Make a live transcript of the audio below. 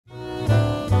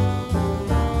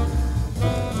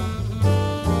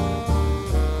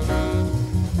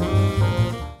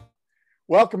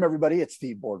Welcome, everybody. It's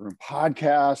the BoardRoom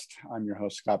podcast. I'm your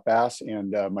host, Scott Bass,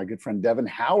 and my good friend Devon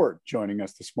Howard joining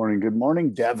us this morning. Good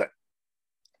morning, Devon.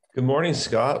 Good morning,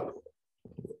 Scott.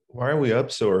 Why are we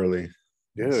up so early?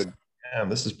 Dude. Damn,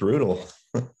 this is brutal.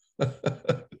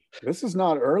 This is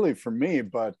not early for me,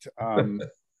 but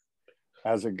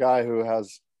as a guy who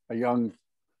has a young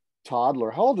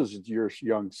toddler, how old is your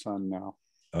young son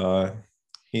now?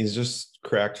 He's just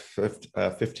cracked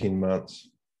 15 months.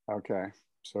 Okay.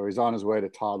 So he's on his way to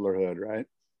toddlerhood, right?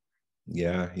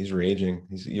 Yeah, he's raging.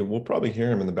 We'll probably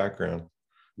hear him in the background.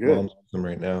 Good. Mom's with him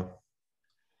right now.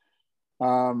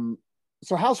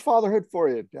 So how's fatherhood for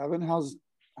you, Devon? How's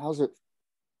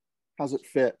it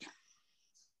fit?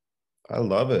 I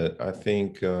love it. I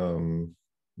think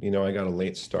I got a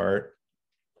late start.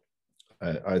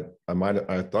 I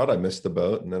thought I missed the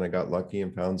boat, and then I got lucky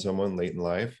and found someone late in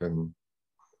life, and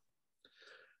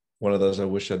one of those I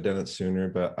wish I'd done it sooner,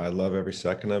 but I love every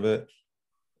second of it.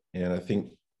 And I think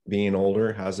being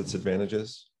older has its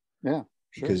advantages. Yeah,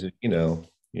 sure. Because,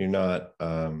 you're not,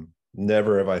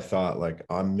 never have I thought like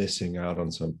I'm missing out on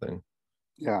something.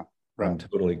 Yeah, right. I'm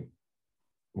totally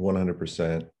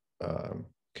 100%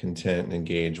 content and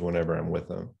engaged whenever I'm with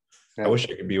them. Yeah. I wish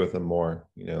I could be with them more.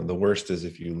 The worst is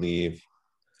if you leave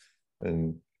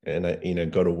and I,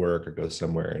 go to work or go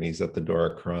somewhere and he's at the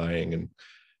door crying and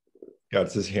got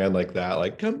his hand like that,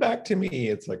 like, come back to me.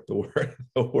 It's like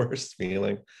the worst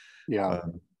feeling. Yeah.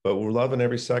 But we're loving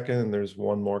every second, and there's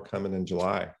one more coming in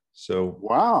July. So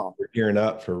wow, we're gearing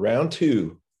up for round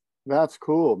 2. That's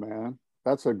cool, man.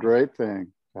 That's a great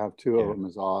thing. To have 2 of them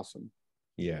is awesome.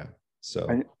 Yeah.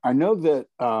 So I know that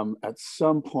at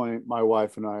some point my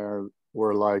wife and I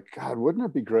were like, God, wouldn't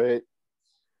it be great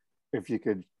if you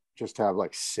could just have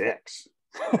like 6?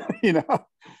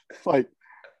 Like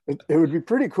it would be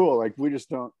pretty cool. Like we just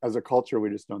don't, as a culture,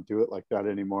 we just don't do it like that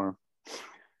anymore,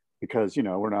 because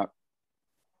we're not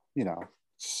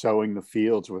sowing the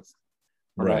fields with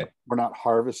we're not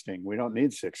harvesting. We don't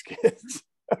need 6 kids,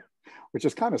 which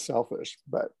is kind of selfish,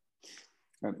 but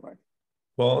anyway.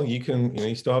 Well, you can,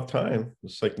 you still have time.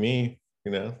 Just like me,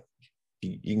 you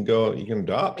can go, you can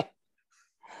adopt.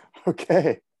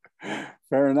 Okay,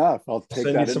 fair enough. I'll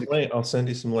send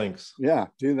you some links. Yeah,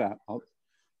 do that.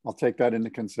 I'll take that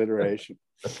into consideration.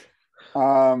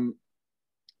 I've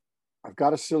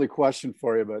got a silly question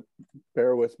for you, but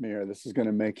bear with me, or this is going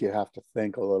to make you have to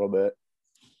think a little bit.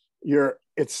 Your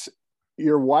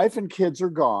wife and kids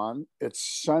are gone.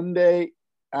 It's Sunday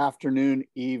afternoon,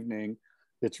 evening.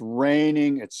 It's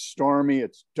raining, it's stormy,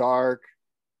 it's dark,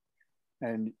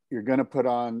 and you're going to put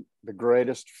on the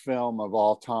greatest film of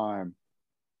all time.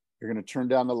 You're going to turn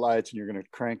down the lights and you're going to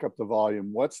crank up the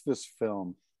volume. What's this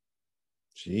film?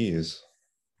 Jeez.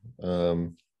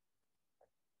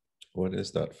 What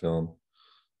is that film?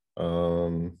 I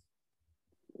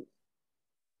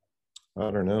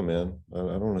don't know, man. I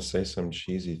don't want to say some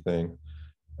cheesy thing,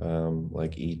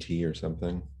 like E.T. or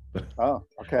something. Oh,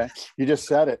 okay. You just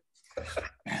said it.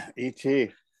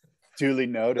 E.T. Duly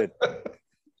noted.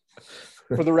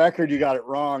 For the record, you got it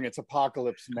wrong. It's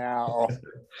Apocalypse Now.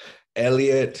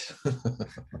 Elliot.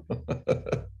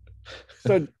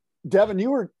 So, Devon, you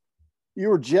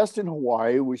were just in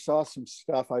Hawaii. We saw some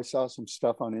stuff. I saw some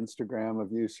stuff on Instagram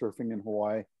of you surfing in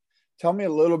Hawaii. Tell me a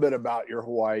little bit about your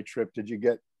Hawaii trip. Did you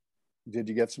get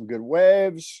some good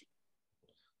waves?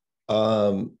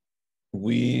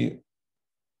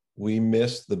 We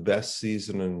missed the best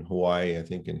season in Hawaii, I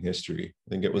think, in history. I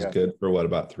think it was good for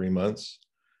about 3 months,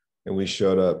 and we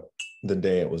showed up the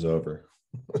day it was over.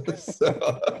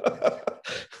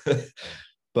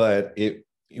 But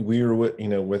we were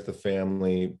with the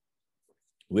family.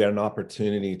 We had an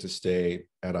opportunity to stay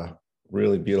at a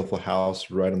really beautiful house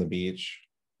right on the beach,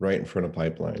 right in front of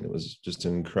Pipeline. It was just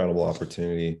an incredible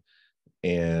opportunity,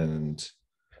 and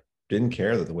didn't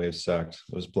care that the waves sucked.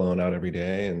 It was blowing out every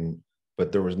day,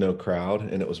 but there was no crowd,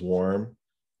 and it was warm,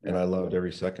 and I loved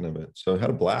every second of it. So I had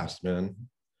a blast, man.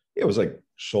 It was like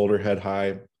shoulder head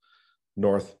high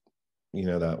north,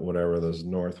 those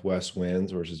northwest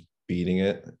winds were just beating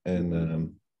it, and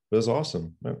it was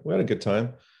awesome. We had a good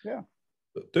time. Yeah.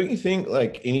 Don't you think,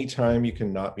 like, anytime you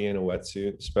can not be in a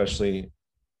wetsuit, especially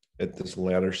at this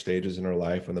latter stages in our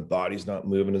life when the body's not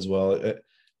moving as well,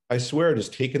 I swear,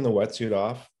 just taking the wetsuit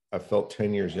off, I felt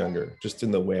 10 years younger, just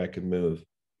in the way I could move.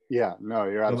 Yeah, no,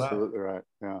 you're absolutely right.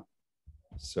 Yeah.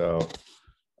 So,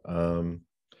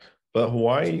 but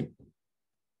Hawaii,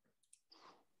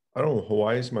 I don't know,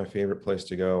 Hawaii's my favorite place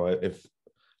to go.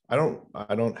 I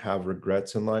don't have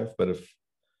regrets in life, but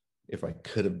if I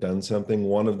could have done something,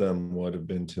 one of them would have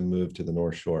been to move to the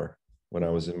North Shore when I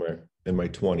was in my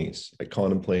 20s. I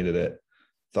contemplated it,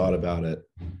 thought about it,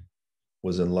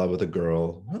 was in love with a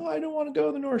girl. Oh, I don't want to go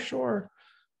to the North Shore.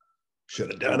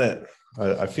 Should have done it.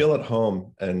 I feel at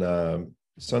home. And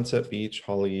Sunset Beach,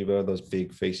 𝗗𝗲𝘃cie, those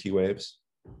big facey waves.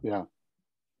 Yeah.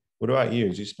 What about you?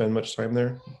 Did you spend much time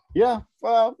there? Yeah.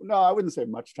 Well, no, I wouldn't say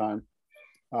much time.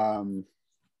 I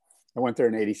went there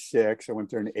in 86. I went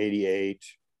there in 88,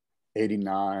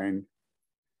 89.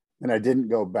 And I didn't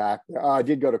go back. I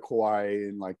did go to Kauai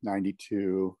in like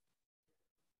 92.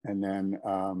 And then,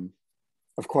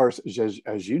 of course,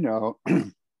 as you know,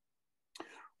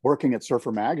 working at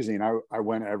Surfer Magazine, I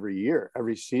went every year,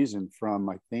 every season from,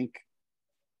 I think,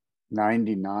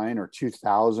 99 or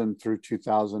 2000 through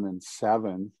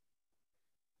 2007.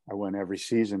 I went every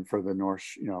season for the North,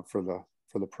 for the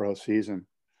pro season.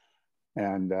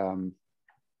 And, I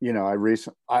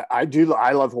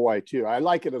love Hawaii too. I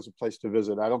like it as a place to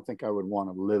visit. I don't think I would want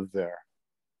to live there.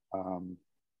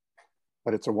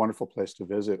 But it's a wonderful place to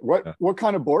visit. What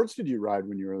kind of boards did you ride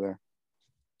when you were there?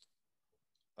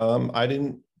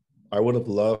 I would have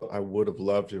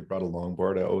loved to have brought a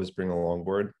longboard. I always bring a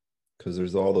longboard because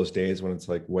there's all those days when it's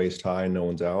like waist high, no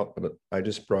one's out. But I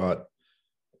just brought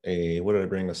what did I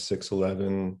bring? A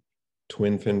 611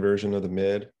 twin fin version of the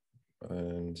mid.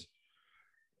 And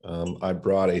I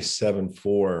brought a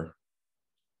 7.4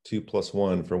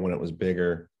 2+1 for when it was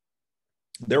bigger.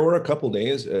 There were a couple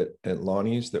days at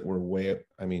Lonnie's that were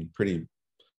pretty,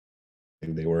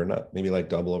 they were not maybe like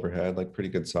double overhead, like pretty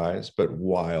good size, but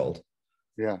wild.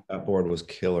 Yeah. That board was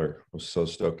killer. I was so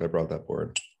stoked I brought that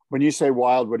board. When you say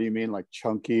wild, what do you mean? Like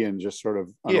chunky and just sort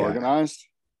of unorganized?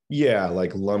 Yeah,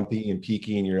 like lumpy and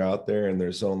peaky, and you're out there and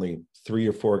there's only 3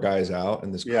 or 4 guys out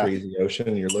in this crazy ocean,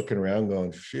 and you're looking around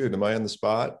going, shoot, am I on the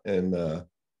spot? And all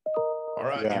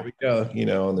right, here we go.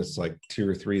 And there's like 2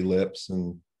 or 3 lips,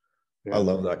 and I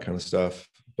love that kind of stuff.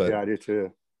 But yeah, I do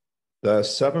too. The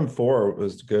 7.4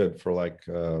 was good for like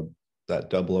that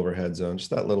double overhead zone,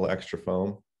 just that little extra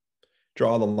foam.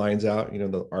 Draw the lines out,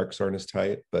 the arcs aren't as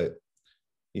tight, but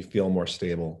you feel more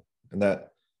stable. And that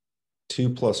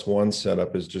 2+1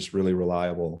 setup is just really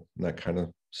reliable and that kind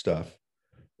of stuff.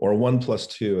 Or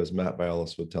 1+2, as Matt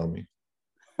Bialis would tell me.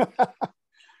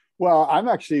 Well, I'm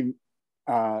actually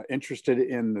interested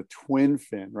in the twin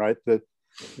fin, right? The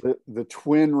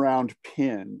twin round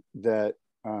pin that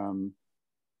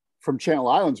from Channel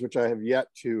Islands, which I have yet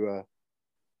to,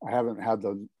 I haven't had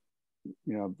been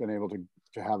able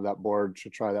to have that board, to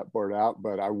try that board out,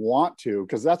 but I want to,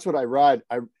 because that's what I ride.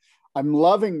 I'm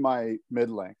loving my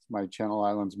mid-length, my Channel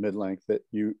Islands mid-length that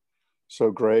you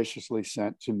so graciously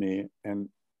sent to me. And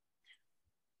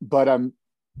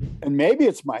maybe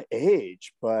it's my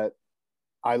age, but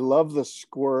I love the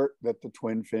squirt that the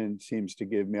twin fin seems to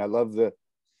give me. I love the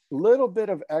little bit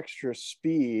of extra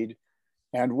speed,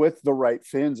 and with the right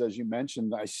fins, as you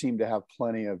mentioned, I seem to have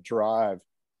plenty of drive.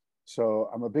 So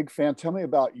I'm a big fan. Tell me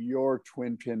about your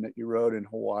twin pin that you rode in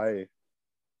Hawaii.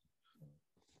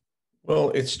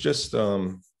 Well, it's just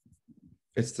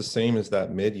it's the same as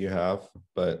that mid you have,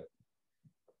 but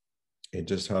it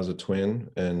just has a twin.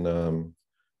 And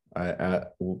I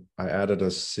added a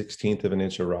 1/16 of an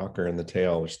inch of rocker in the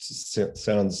tail, which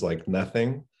sounds like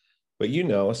nothing, but a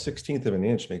 1/16 of an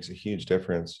inch makes a huge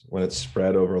difference when it's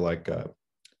spread over like a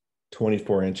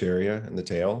 24-inch area in the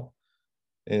tail.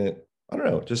 And I don't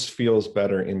know, it just feels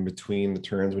better in between the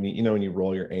turns when when you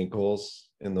roll your ankles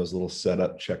in those little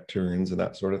setup check turns and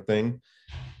that sort of thing.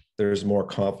 There's more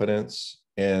confidence,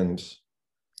 and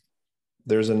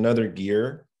there's another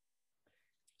gear.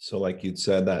 So like you'd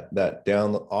said, that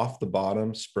down off the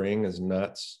bottom spring is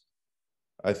nuts.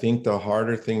 I think the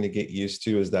harder thing to get used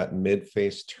to is that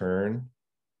mid-face turn.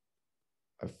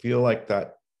 I feel like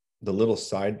that the little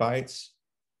side bites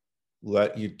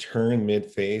let you turn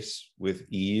mid-face with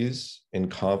ease and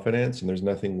confidence, and there's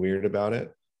nothing weird about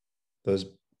it.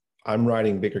 I'm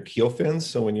riding bigger keel fins,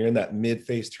 so when you're in that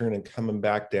mid-face turn and coming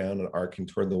back down and arcing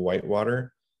toward the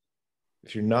whitewater,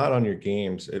 if you're not on your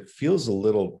games, it feels a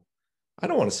little, I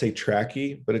don't want to say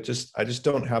tracky, but I just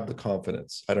don't have the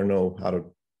confidence. I don't know how to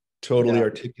totally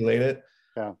articulate it.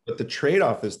 Yeah. But the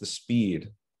trade-off is the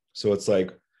speed. So it's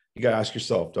like, you got to ask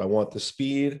yourself, do I want the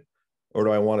speed, or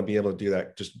do I want to be able to do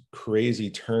that just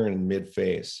crazy turn in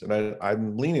mid-face? And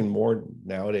I'm leaning more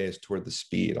nowadays toward the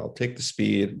speed. I'll take the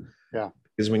speed. Yeah.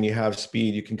 Because when you have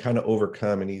speed, you can kind of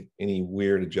overcome any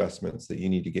weird adjustments that you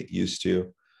need to get used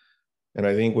to. And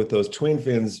I think with those twin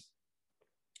fins,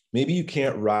 maybe you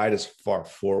can't ride as far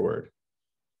forward.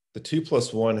 The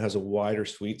 2+1 has a wider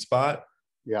sweet spot.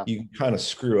 Yeah. You can kind of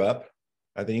screw up,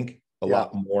 I think, a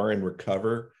lot more and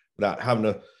recover without having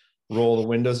to roll the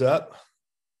windows up.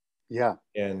 Yeah.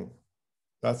 And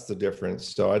that's the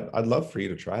difference. So I'd love for you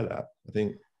to try that. I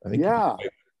think yeah.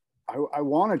 I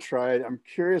want to try it. I'm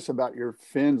curious about your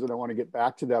fins, and I want to get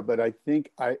back to that. But I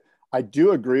think I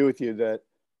do agree with you that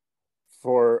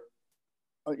for,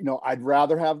 I'd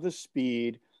rather have the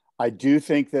speed. I do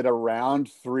think that around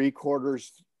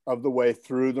 3/4 of the way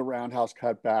through the roundhouse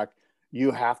cutback,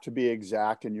 you have to be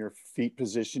exact in your feet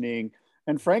positioning.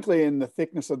 And frankly, in the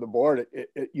thickness of the board,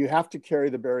 you have to carry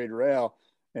the buried rail,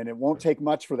 and it won't take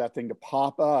much for that thing to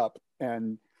pop up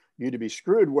and you to be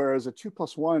screwed. Whereas a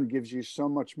 2+1 gives you so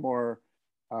much more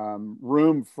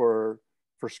room for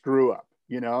screw up,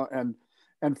 and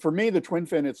for me, the twin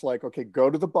fin, it's like, okay,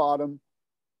 go to the bottom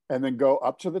and then go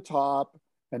up to the top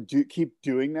and keep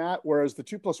doing that. Whereas the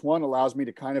 2+1 allows me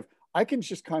to I can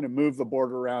just kind of move the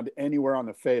board around anywhere on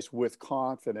the face with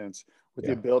confidence, with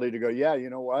the ability to go, yeah, you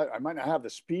know what? I might not have the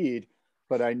speed,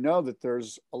 but I know that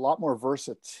there's a lot more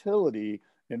versatility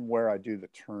in where I do the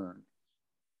turn.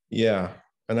 Yeah.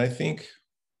 And I think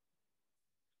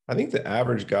the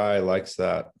average guy likes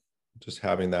that, just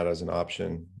having that as an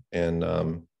option.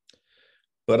 And,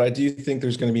 but I do think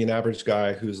there's going to be an average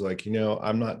guy who's like,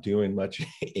 I'm not doing much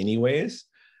anyways.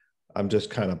 I'm just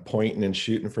kind of pointing and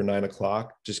shooting for 9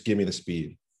 o'clock. Just give me the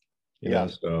speed, you know?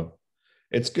 So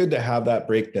it's good to have that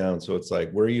breakdown. So it's like,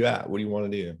 where are you at? What do you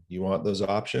want to do? You want those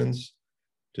options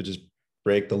to just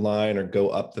break the line or go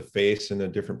up the face in a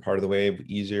different part of the wave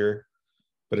easier.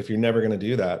 But if you're never going to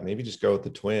do that, maybe just go with the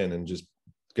twin and just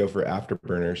go for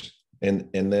afterburners. And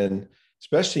then,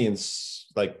 especially in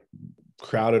like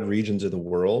crowded regions of the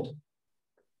world,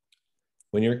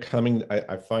 when you're coming,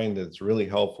 I find that it's really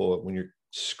helpful when you're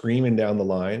screaming down the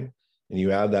line and you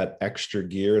have that extra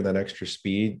gear and that extra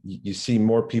speed, you see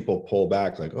more people pull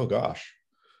back like, oh gosh,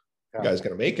 you guys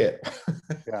gonna make it.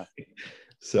 Yeah.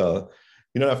 So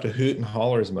you don't have to hoot and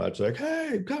holler as much, like,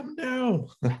 hey, come down.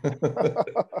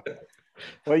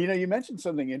 Well, you mentioned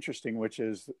something interesting, which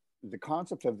is the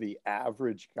concept of the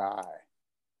average guy.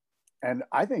 And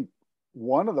I think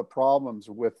one of the problems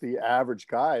with the average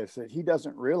guy is that he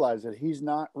doesn't realize that he's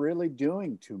not really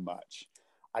doing too much.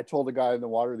 I told a guy in the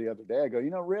water the other day, I go,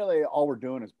 really all we're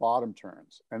doing is bottom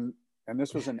turns. And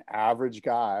this was an average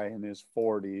guy in his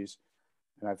 40s.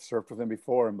 And I've surfed with him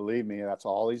before. And believe me, that's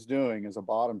all he's doing is a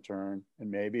bottom turn and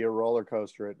maybe a roller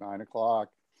coaster at 9 o'clock.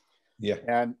 Yeah.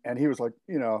 And he was like,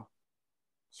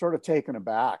 sort of taken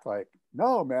aback. Like,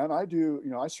 no, man, I do,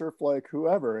 I surf like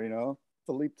whoever,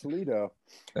 Philippe Toledo.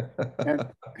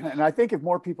 and I think if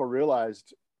more people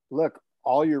realized, look,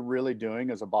 all you're really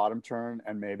doing is a bottom turn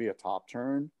and maybe a top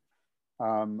turn,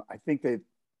 I think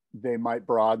they might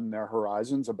broaden their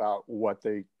horizons about what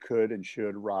they could and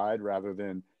should ride, rather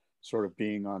than sort of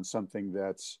being on something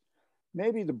that's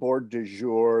maybe the board du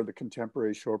jour, the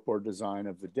contemporary shortboard design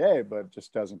of the day, but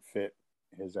just doesn't fit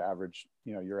his average,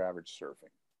 your average surfing.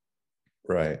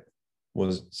 Right.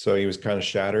 So he was kind of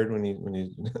shattered when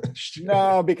you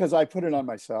No, because I put it on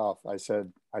myself. I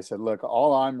said, look,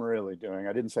 all I'm really doing,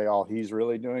 I didn't say all he's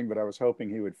really doing, but I was hoping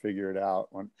he would figure it out.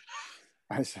 When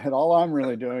I said, all I'm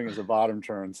really doing is a bottom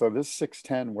turn. So this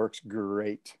 610 works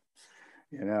great,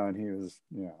 and he was,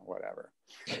 whatever.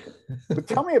 But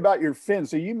tell me about your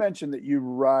fins. So you mentioned that you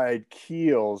ride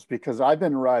keels, because I've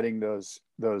been riding those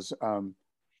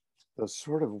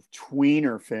sort of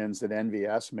tweener fins that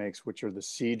NVS makes, which are the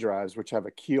C drives, which have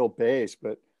a keel base,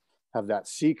 but have that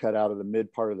C cut out of the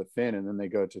mid part of the fin. And then they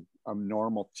go to a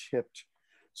normal tipped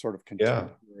sort of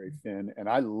contemporary fin. And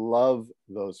I love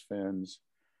those fins.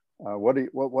 What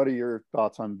are your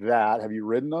thoughts on that? Have you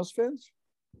ridden those fins?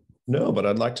 No, but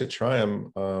I'd like to try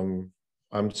them.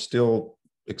 I'm still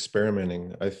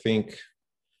experimenting. I think,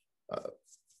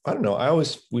 I don't know.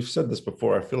 We've said this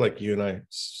before. I feel like you and I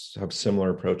have similar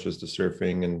approaches to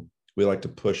surfing, and we like to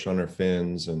push on our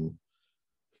fins. And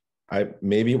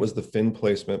maybe it was the fin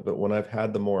placement, but when I've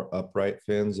had the more upright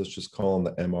fins, let's just call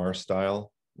them the MR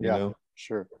style,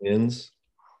 sure, fins.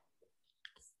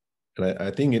 And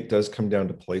I think it does come down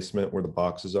to placement where the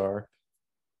boxes are.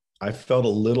 I felt a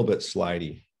little bit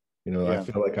slidey. I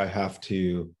feel like I have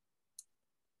to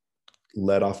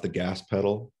let off the gas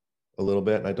pedal a little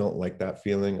bit. And I don't like that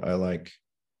feeling. I like,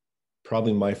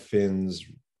 probably my fins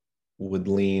would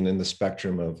lean in the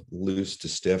spectrum of loose to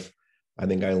stiff. I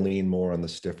think I lean more on the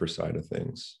stiffer side of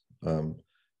things.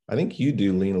 I think you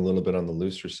do lean a little bit on the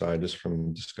looser side, just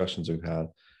from discussions we've had,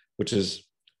 which is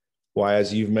why,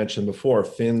 as you've mentioned before,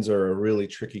 fins are a really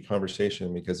tricky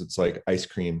conversation, because it's like ice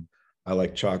cream. I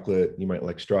like chocolate. You might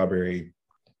like strawberry.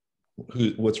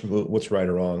 What's right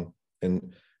or wrong?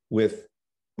 And with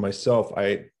myself,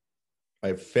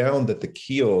 I've found that the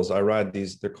keels, I ride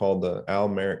these, they're called the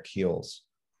𝗟𝗄𝗃 keels.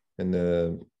 And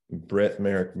the Brett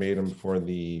Merrick made them for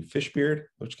the Fishbeard,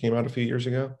 which came out a few years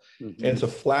ago. Mm-hmm. And it's a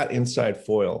flat inside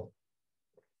foil.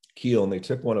 keel, and they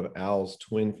took one of Al's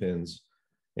twin fins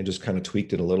and just kind of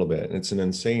tweaked it a little bit. And it's an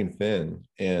insane fin.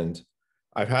 And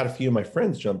I've had a few of my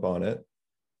friends jump on it,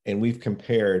 and we've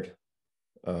compared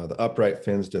the upright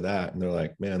fins to that, and they're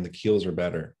like, man, the keels are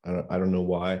better. I don't know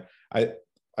why.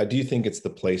 I do think it's the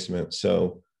placement.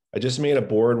 So I just made a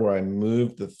board where I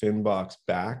moved the fin box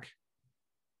back,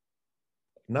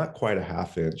 not quite a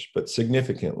 ½ inch, but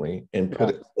significantly, and put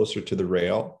it closer to the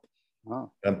rail.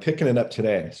 Wow. I'm picking it up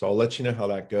today, so I'll let you know how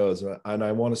that goes. And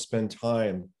I want to spend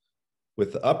time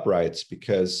with the uprights,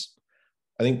 because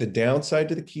I think the downside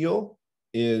to the keel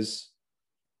is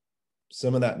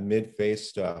some of that mid-face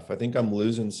stuff. I think I'm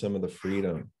losing some of the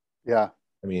freedom. Yeah.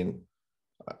 I mean,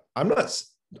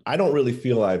 I don't really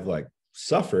feel I've like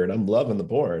suffered. I'm loving the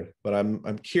board, but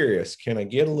I'm curious, can I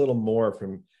get a little more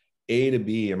from A to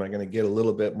B? Am I going to get a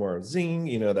little bit more zing,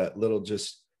 you know, that little,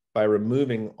 just by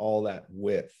removing all that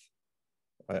width?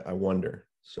 I wonder.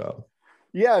 So,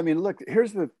 yeah, I mean, look,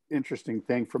 here's the interesting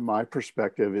thing from my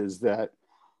perspective is that,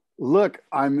 look,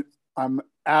 I'm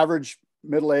average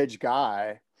middle-aged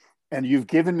guy, and you've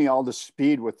given me all the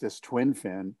speed with this twin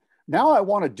fin. Now I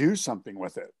want to do something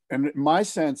with it. And my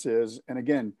sense is, and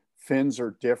again, fins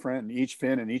are different, and each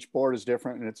fin and each board is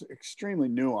different, and it's extremely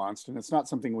nuanced, and it's not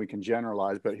something we can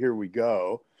generalize, but here we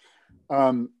go.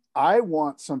 I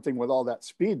want something with all that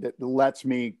speed that lets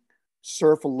me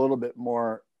surf a little bit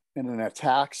more in an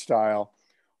attack style,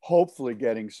 hopefully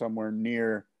getting somewhere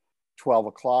near 12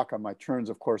 o'clock on my turns.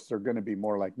 Of course, they're going to be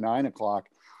more like 9 o'clock.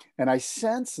 And I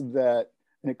sense that,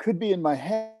 and it could be in my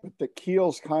head, but the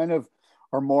keels kind of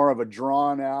are more of a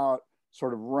drawn out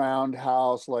sort of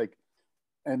roundhouse, like,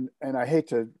 and I hate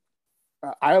to,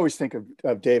 I always think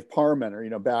of Dave Parmenter,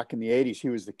 you know, back in the 80s, he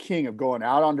was the king of going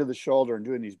out onto the shoulder and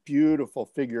doing these beautiful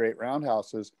figure 8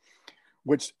 roundhouses,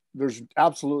 which there's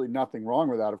absolutely nothing wrong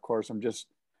with that. Of course,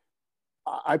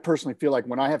 I personally feel like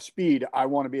when I have speed, I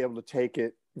want to be able to take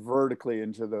it vertically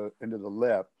into the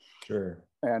lip. Sure.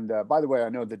 And by the way, I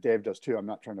know that Dave does too. I'm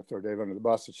not trying to throw Dave under the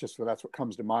bus. It's just that's what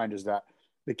comes to mind, is that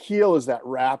the keel is that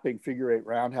wrapping figure 8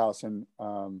 roundhouse. And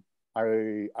I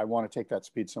want to take that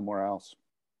speed somewhere else.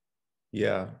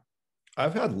 Yeah.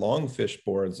 I've had long fish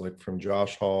boards like from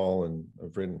Josh Hall, and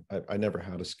I've ridden, I never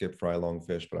had a skip fry long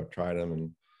fish, but I've tried them,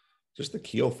 and just the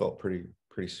keel felt pretty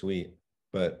sweet.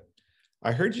 But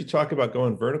I heard you talk about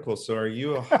going vertical. So are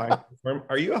you a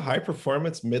high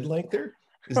performance mid-lengther?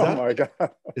 My God.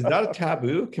 Is that a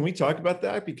taboo? Can we talk about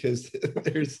that? Because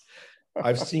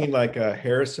I've seen like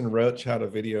Harrison Roach had a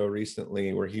video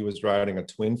recently where he was riding a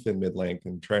twin fin mid-length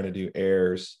and trying to do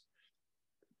airs.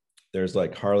 There's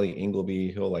like Harley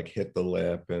Ingleby, he'll like hit the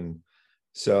lip. And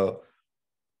so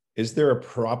is there a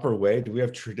proper way? Do we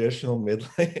have traditional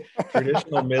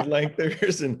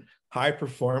mid-lengthers and high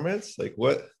performance? Like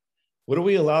what are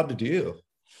we allowed to do?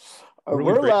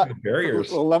 We're allowed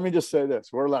barriers. Well, let me just say this: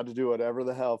 we're allowed to do whatever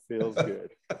the hell feels good.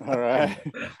 All right.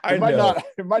 It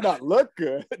might not look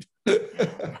good,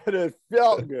 but it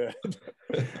felt good.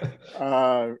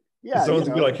 Yeah. Someone's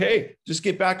gonna be like, "Hey, just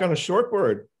get back on a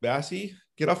shortboard, bbassie.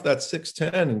 Get off that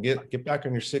 610 and get back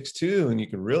on your 6.2, and you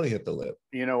can really hit the lip."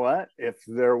 You know what? If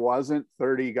there wasn't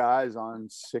 30 guys on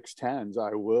 610s,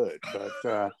 I would.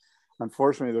 But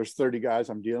unfortunately, there's 30 guys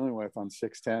I'm dealing with on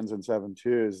 610s and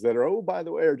 7.2s that are, oh, by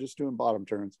the way, are just doing bottom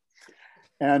turns.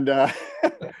 And, you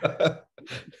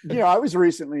know, I was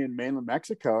recently in mainland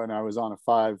Mexico, and I was on a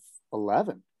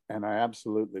 5.11, and I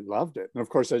absolutely loved it. And of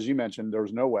course, as you mentioned, there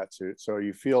was no wetsuit, so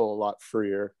you feel a lot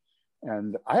freer.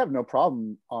 And I have no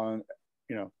problem on,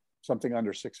 you know, something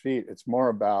under 6 feet. It's more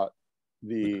about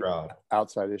the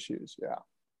outside issues. Yeah.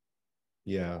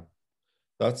 Yeah.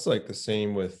 That's like the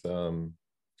same with,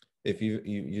 if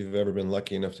you've ever been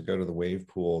lucky enough to go to the wave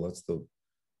pool, that's the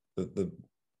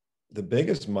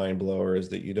biggest mind blower is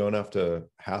that you don't have to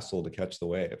hassle to catch the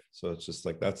wave. So it's just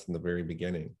like, that's in the very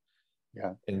beginning.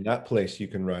 Yeah. In that place, you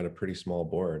can ride a pretty small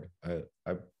board.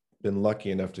 I've been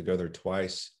lucky enough to go there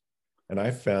twice, and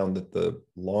I found that the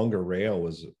longer rail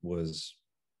was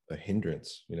a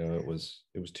hindrance. You know, it was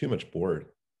too much board.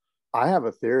 I have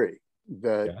a theory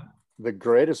that the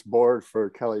greatest board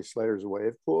for Kelly Slater's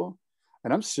wave pool,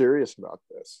 and I'm serious about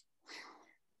this,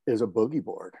 is a boogie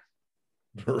board.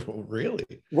 Really?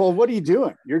 Well, what are you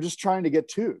doing? You're just trying to get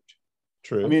tubed.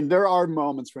 True. I mean, there are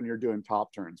moments when you're doing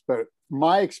top turns, but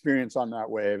my experience on that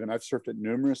wave, and I've surfed it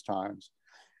numerous times,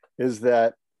 is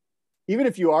that even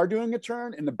if you are doing a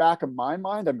turn, in the back of my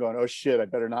mind, I'm going, oh shit, I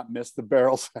better not miss the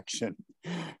barrel section.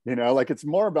 You know, like it's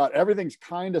more about everything's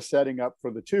kind of setting up for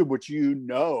the tube, which you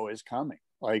know is coming.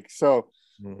 Like, so,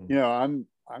 you know, I'm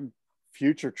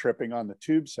future tripping on the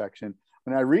tube section.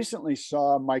 And I recently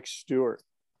saw Mike Stewart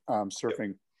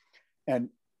surfing, and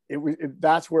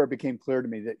that's where it became clear to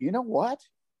me that, you know what?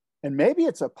 And maybe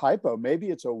it's a Pipo, maybe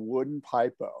it's a wooden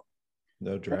Pipo.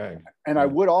 No drag. And I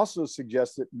would also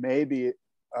suggest that maybe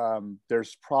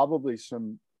there's probably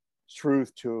some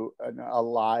truth to an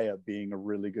𝗟𝗂𝘃 being a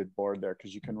really good board there,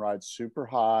 because you can ride super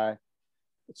high.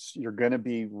 You're going to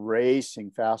be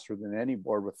racing faster than any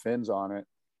board with fins on it.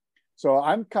 So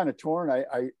I'm kind of torn.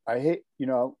 I hate, you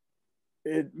know,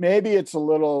 maybe it's a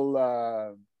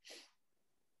little,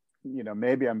 you know,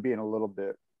 maybe I'm being a little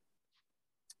bit,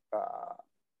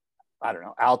 I don't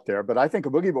know, out there, but I think a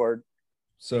boogie board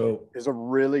is a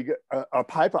really good, a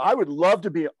Pipo. I would love to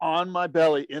be on my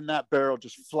belly in that barrel,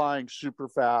 just flying super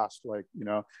fast, like, you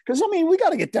know, because I mean, we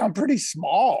got to get down pretty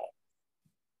small.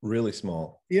 Really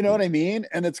small. You know what I mean?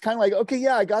 And it's kind of like, okay,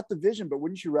 yeah, I got the vision, but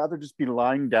wouldn't you rather just be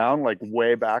lying down like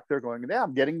way back there going, yeah,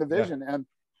 I'm getting the vision. Yeah. And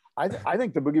I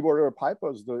think the boogie board or a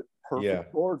Pipo is the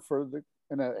perfect board for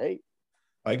in an 8.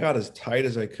 I got as tight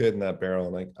as I could in that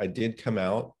barrel, and I did come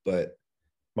out, but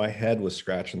my head was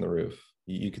scratching the roof.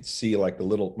 You could see like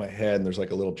my head, and there's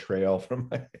like a little trail from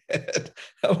my head.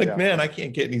 I'm like, man, I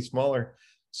can't get any smaller.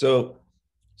 So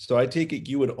I take it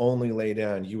you would only lay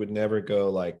down. You would never go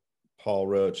like Paul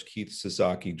Roach, Keith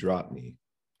Sasaki, drop me,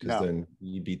 because then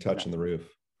you'd be touching the roof.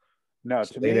 No,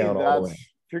 so to me, down all the way.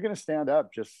 If you're going to stand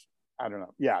up, just, I don't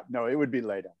know. Yeah, no, it would be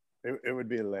lay down. It would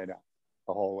be lay down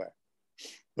the whole way.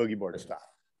 Boogie board style.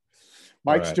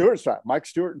 Mike Stewart style. Mike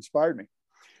Stewart inspired me.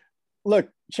 Look,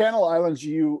 Channel Islands,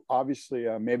 you obviously,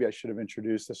 maybe I should have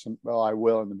introduced this, well, I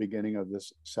will in the beginning of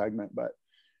this segment, but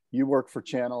you work for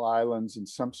Channel Islands in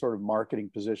some sort of marketing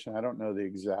position. I don't know the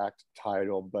exact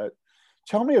title, but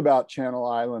tell me about Channel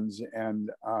Islands.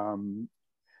 And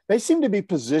they seem to be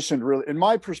positioned really,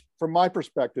 from my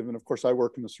perspective, and of course I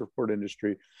work in the surfboard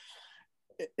industry,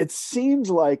 it seems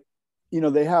like, you know,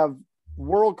 they have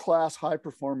world-class high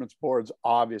performance boards.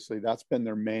 Obviously that's been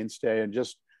their mainstay. And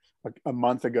just a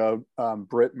month ago,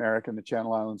 Britt Merrick and the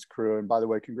Channel Islands crew, and by the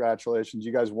way, congratulations,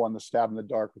 you guys won the Stab in the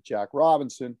Dark with Jack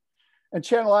Robinson. And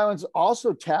Channel Islands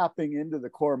also tapping into the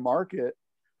core market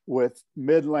with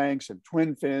mid-lengths and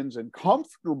twin fins and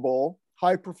comfortable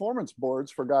high performance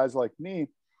boards for guys like me,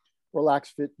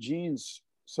 relaxed fit jeans,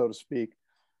 so to speak.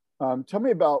 Tell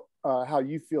me about how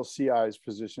you feel 𝗚ci is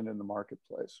positioned in the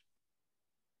marketplace.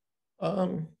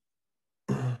 Well,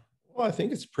 I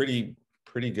think it's pretty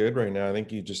good right now. I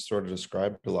think you just sort of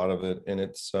described a lot of it, and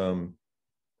it's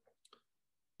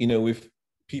you know,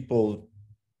 people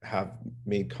have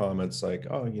made comments like,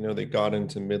 oh, you know, they got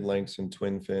into mid-lengths and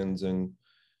twin fins, and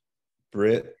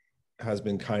Britt has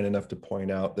been kind enough to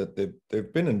point out that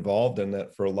they've been involved in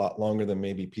that for a lot longer than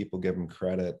maybe people give them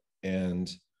credit.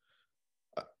 And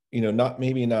you know,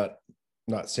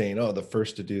 not saying, oh, the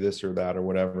first to do this or that or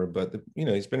whatever, but you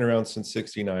know, he's been around since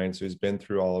 '69, so he's been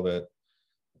through all of it.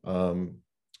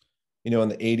 You know, in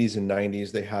the 80s and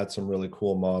 90s, they had some really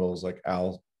cool models. Like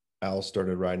Al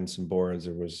started riding some boards.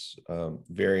 There was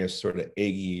various sort of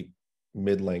eggy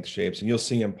mid-length shapes, and you'll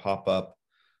see him pop up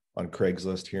on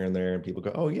Craigslist here and there, and people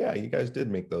go, oh yeah, you guys did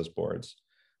make those boards.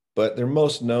 But they're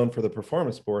most known for the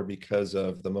performance board because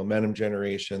of the momentum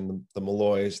generation, the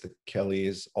Malloys, the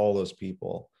Kellys, all those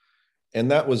people.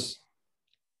 And that was,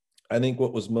 I think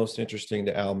what was most interesting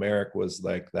to Al Merrick was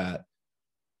like that,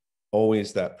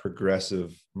 always that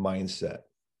progressive mindset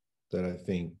that I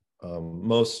think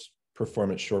most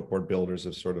performance shortboard builders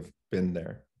have sort of been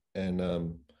there. And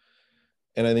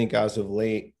I think as of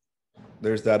late,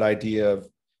 there's that idea of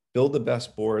build the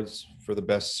best boards for the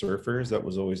best surfers. That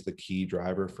was always the key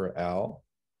driver for Al.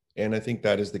 And I think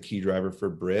that is the key driver for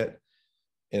Britt.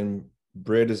 And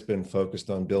Britt has been focused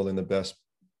on building the best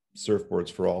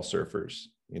surfboards for all surfers.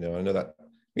 You know, I know that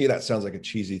maybe that sounds like a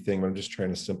cheesy thing, but I'm just trying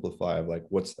to simplify of like,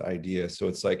 what's the idea? So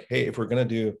it's like, hey,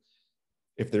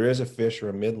 if there is a fish or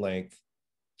a mid-length,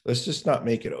 let's just not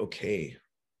make it okay.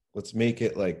 Let's make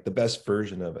it like the best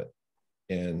version of it.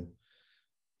 And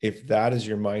if that is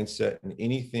your mindset in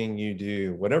anything you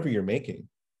do, whatever you're making,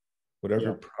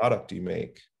 whatever product you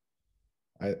make,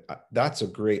 that's a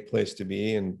great place to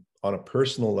be. And on a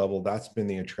personal level, that's been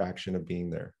the attraction of being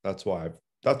there. That's why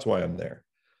I'm there.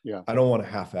 Yeah. I don't want to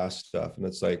half-ass stuff. And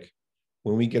it's like,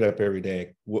 when we get up every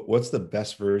day, what's the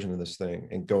best version of this thing?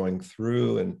 And going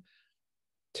through and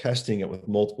testing it with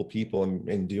multiple people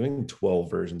and doing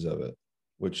 12 versions of it,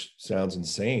 which sounds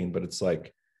insane, but it's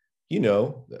like, you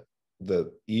know,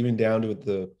 the even down to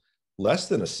the less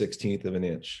than a 16th of an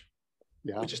inch.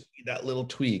 Yeah. We just need that little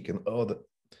tweak. And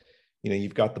you know,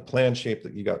 you've got the plan shape,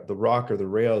 that you got the rocker, the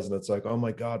rails, and it's like, oh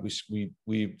my God,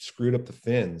 we screwed up the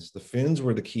fins. The fins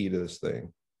were the key to this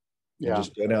thing. Yeah. And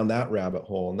just go down that rabbit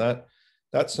hole. And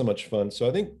that's so much fun. So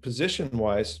I think position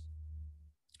wise,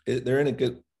 they're in a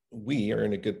good, we are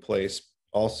in a good place.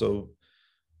 Also,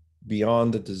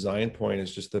 beyond the design point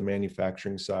is just the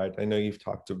manufacturing side. I know you've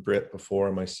talked to Britt before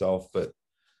and myself, but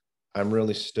I'm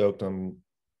really stoked on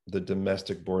the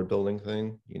domestic board building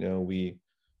thing. You know,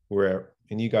 we're,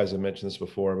 and you guys have mentioned this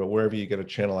before, but wherever you go to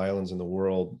Channel Islands in the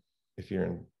world, if you're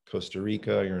in Costa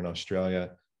Rica, you're in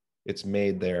Australia, it's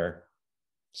made there.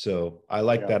 So I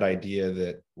like that idea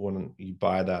that when you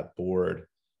buy that board,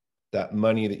 that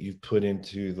money that you've put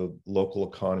into the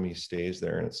local economy stays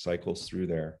there and it cycles through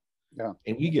there. Yeah.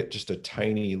 And you get just a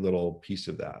tiny little piece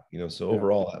of that, you know, so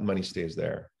overall that money stays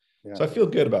there. Yeah. So I feel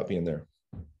good about being there.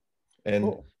 And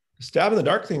cool. The stab in the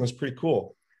dark thing was pretty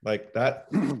cool. Like that,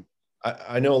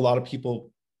 I know a lot of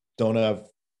people don't have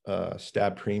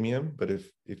stab premium, but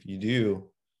if you do,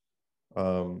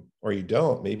 or you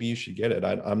don't, maybe you should get it.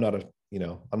 I'm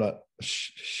not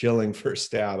shilling for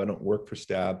stab. I don't work for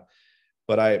stab,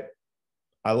 but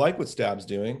I like what stab's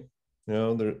doing. You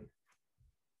know,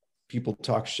 people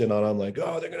talk shit on them like,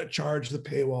 oh, they're going to charge the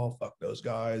paywall. Fuck those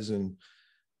guys. And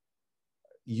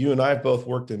you and I have both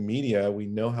worked in media. We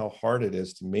know how hard it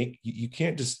is to make, you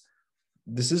can't just,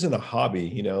 this isn't a hobby,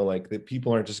 you know, like that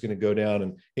people aren't just going to go down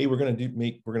and, hey, we're going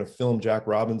to film Jack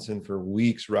Robinson for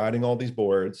weeks, riding all these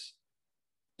boards,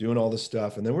 doing all this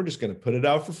stuff. And then we're just going to put it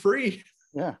out for free.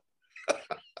 Yeah.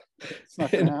 It's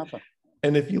not going to happen.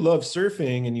 And if you love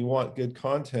surfing and you want good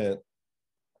content,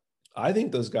 I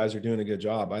think those guys are doing a good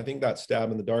job. I think that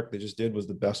stab in the dark they just did was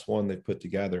the best one they've put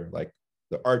together. Like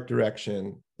the art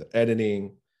direction, the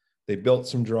editing, they built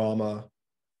some drama.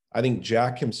 I think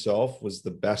Jack himself was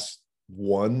the best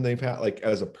one they've had, like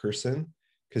as a person,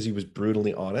 because he was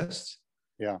brutally honest.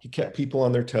 Yeah. He kept people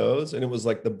on their toes. And it was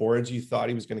like the boards you thought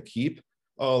he was going to keep.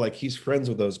 Oh, like he's friends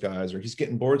with those guys, or he's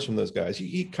getting boards from those guys.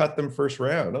 He cut them first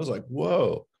round. I was like,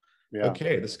 whoa. Yeah.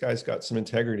 Okay, this guy's got some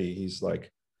integrity. He's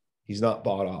not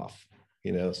bought off,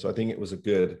 you know? So I think it was a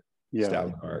good stab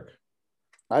in the dark.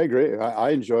 I agree. I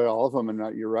enjoy all of them.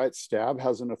 And you're right. Stab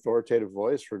has an authoritative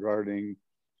voice regarding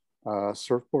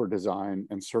surfboard design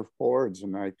and surfboards.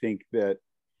 And I think that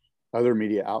other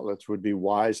media outlets would be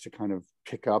wise to kind of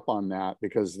pick up on that,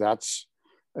 because that's,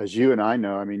 as you and I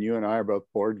know, I mean, you and I are both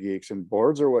board geeks, and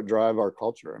boards are what drive our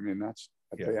culture. I mean, that's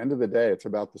at the end of the day, it's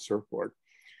about the surfboard.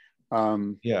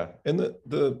 And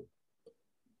the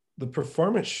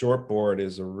performance shortboard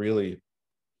is a really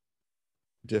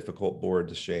difficult board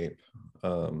to shape.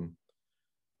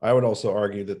 I would also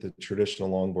argue that the traditional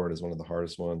longboard is one of the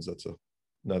hardest ones. That's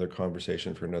another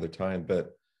conversation for another time.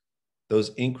 But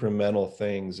those incremental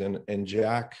things, and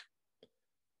Jack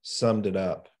summed it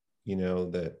up, you know,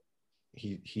 that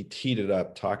he teed it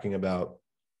up talking about,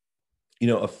 you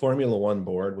know, a Formula One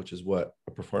board, which is what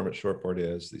a performance shortboard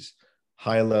is, these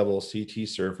high-level CT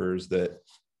surfers that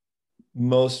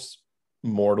most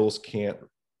mortals can't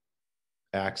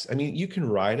access. I mean, you can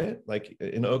ride it, like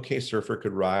an okay surfer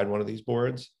could ride one of these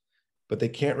boards, but they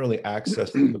can't really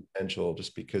access the potential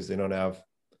just because they don't have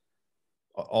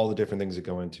all the different things that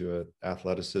go into it,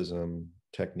 athleticism,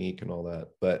 technique, and all that.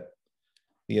 But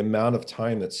the amount of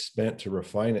time that's spent to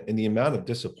refine it and the amount of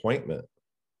disappointment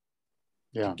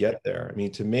to get there. I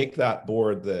mean, to make that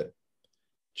board that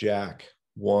Jack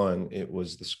won, it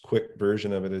was this quick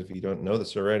version of it. If you don't know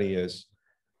this already, is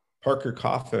Parker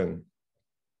Coffin,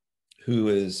 who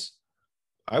is,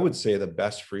 I would say, the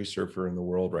best free surfer in the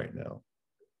world right now,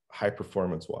 high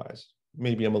performance wise.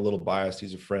 Maybe I'm a little biased.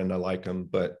 He's a friend. I like him,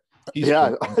 but he's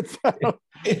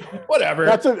whatever.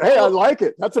 Hey, I like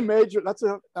it. That's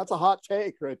a hot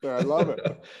take right there. I love it.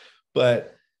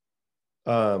 But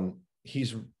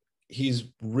he's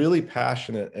really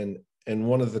passionate, and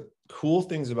one of the cool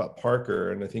things about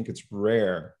Parker, and I think it's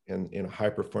rare in a high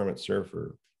performance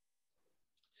surfer,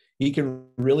 he can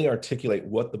really articulate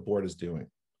what the board is doing.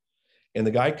 And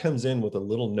the guy comes in with a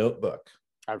little notebook.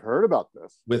 I've heard about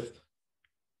this. With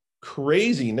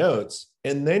crazy notes.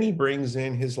 And then he brings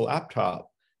in his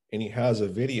laptop and he has a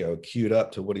video queued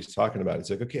up to what he's talking about. He's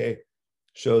like, okay,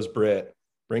 shows Britt,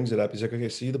 brings it up. He's like, okay,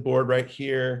 see the board right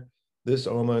here, this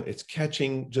moment, it's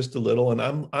catching just a little.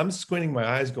 And I'm squinting my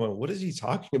eyes going, what is he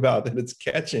talking about that it's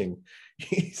catching?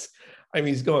 He's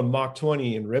going Mach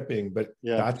 20 and ripping, but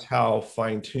that's how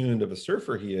fine-tuned of a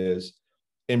surfer he is.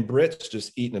 And Britt's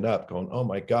just eating it up going, oh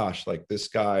my gosh, like this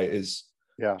guy is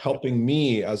helping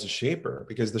me as a shaper,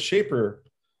 because the shaper,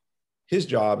 his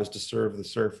job is to serve the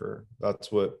surfer.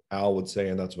 That's what Al would say.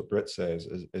 And that's what Britt says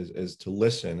is to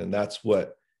listen. And that's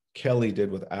what Kelly did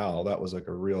with Al. That was like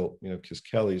a real, you know, because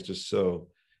Kelly's just so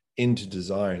into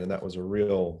design, and that was a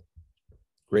real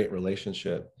great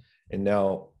relationship. And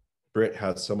now Britt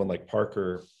has someone like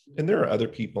Parker, and there are other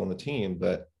people on the team,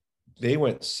 but they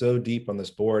went so deep on this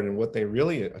board, and what they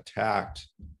really attacked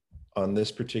on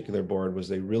this particular board was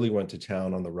they really went to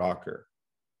town on the rocker.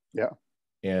 Yeah.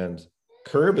 And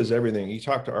curb is everything. You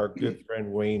talk to our good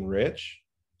friend Wayne Rich,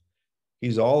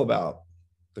 he's all about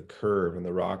the curve and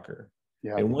the rocker.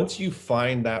 Yeah. And once you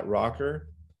find that rocker,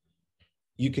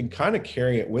 you can kind of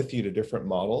carry it with you to different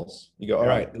models. You go, all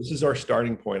right, this is our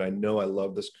starting point. I know I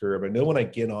love this curve. I know when I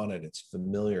get on it, it's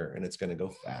familiar and it's going to go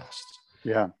fast.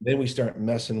 Yeah. Then we start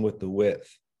messing with the width,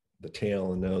 the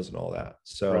tail and nose and all that.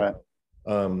 So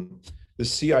the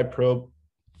CI Pro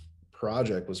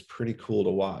project was pretty cool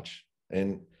to watch.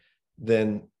 And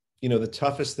then, you know, the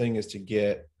toughest thing is to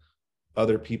get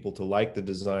other people to like the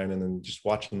design, and then just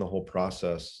watching the whole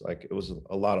process. Like, it was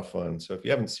a lot of fun. So if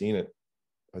you haven't seen it,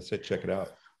 I said, check it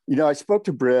out. You know, I spoke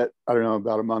to Britt, I don't know,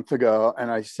 about a month ago, and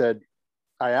I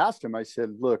asked him, I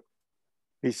said, look,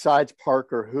 besides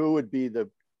Parker, who would be the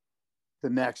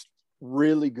next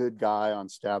really good guy on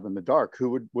Stab in the Dark?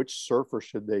 Which surfer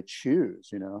should they choose,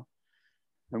 you know?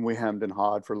 And we hemmed and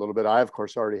hawed for a little bit. I, of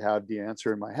course, already had the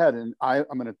answer in my head, and I'm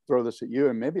going to throw this at you,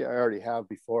 and maybe I already have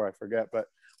before, I forget, but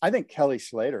I think Kelly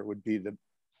Slater would be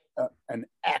an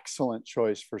excellent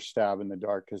choice for Stab in the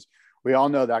Dark, because we all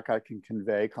know that guy can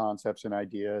convey concepts and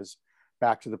ideas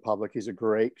back to the public. He's a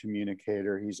great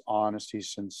communicator. He's honest.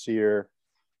 He's sincere.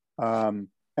 And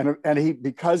he,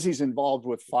 because he's involved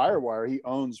with Firewire, he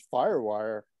owns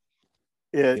Firewire.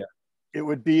 It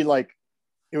would be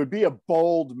a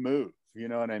bold move. You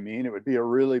know what I mean? It would be a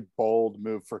really bold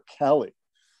move for Kelly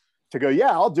to go,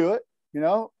 yeah, I'll do it. You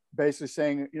know, basically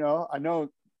saying, you know, I know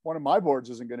one of my boards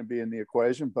isn't going to be in the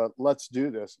equation, but let's do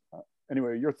this.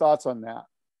 Anyway, your thoughts on that?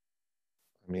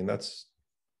 I mean, that's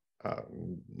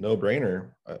no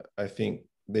brainer. I think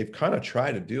they've kind of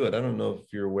tried to do it. I don't know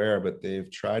if you're aware, but they've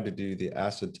tried to do the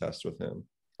acid test with him.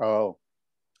 Oh,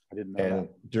 I didn't know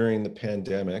that. During the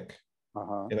pandemic,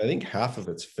 and I think half of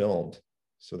it's filmed.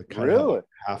 So they kind of have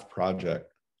half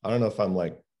project. I don't know if I'm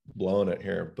like blowing it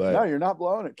here, but no, you're not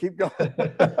blowing it. Keep going.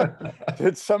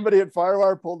 Did somebody at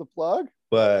Firewire pull the plug?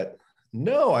 But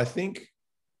no, I think,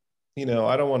 you know,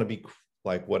 I don't want to be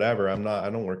like whatever. I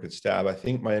don't work at Stab. I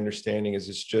think my understanding is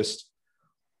it's just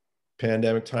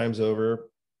pandemic time's over.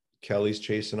 Kelly's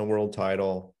chasing a world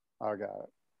title. I got it.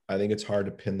 I think it's hard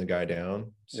to pin the guy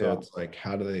down. So it's like,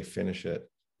 how do they finish it?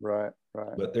 Right.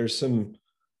 But there's some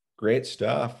great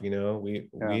stuff, you know.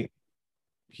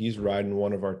 He's riding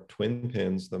one of our twin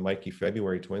pins, the 𝗕cie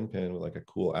February twin pin, with like a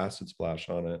cool acid splash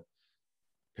on it.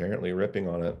 Apparently ripping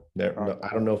on it. I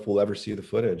don't know if we'll ever see the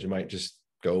footage. It might just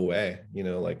go away, you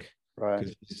know, like,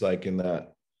 because he's like in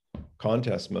that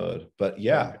contest mode. But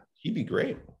yeah, he'd be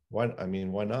great. Why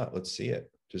not? Let's see it.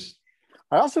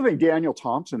 I also think Daniel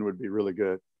Thompson would be really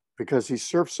good, because he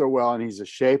surfs so well and he's a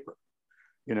shaper,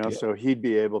 you know, so he'd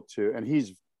be able to, and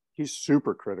he's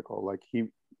super critical. Like he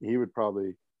would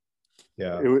probably,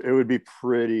 it would be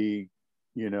pretty,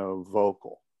 you know,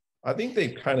 vocal. I think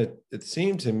they it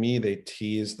seemed to me they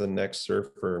teased the next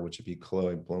surfer, which would be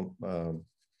Chloe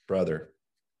brother.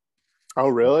 Oh,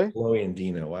 really? Chloe and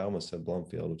Dino. I almost said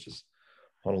Blumfield, which is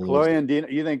Honolulu. Chloe and Dino.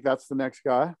 You think that's the next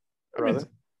guy? Brother?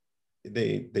 I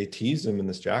mean, they teased him in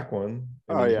this Jack one.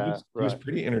 He was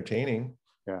pretty entertaining.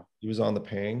 Yeah. He was on the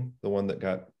Pang, the one that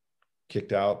got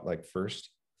kicked out like first.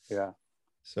 Yeah.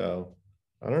 So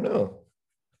I don't know.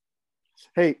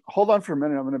 Hey, hold on for a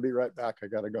minute. I'm going to be right back. I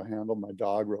got to go handle my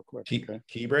dog real quick.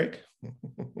 Key break?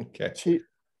 Okay.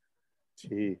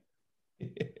 Tea.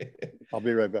 I'll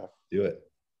be right back. Do it.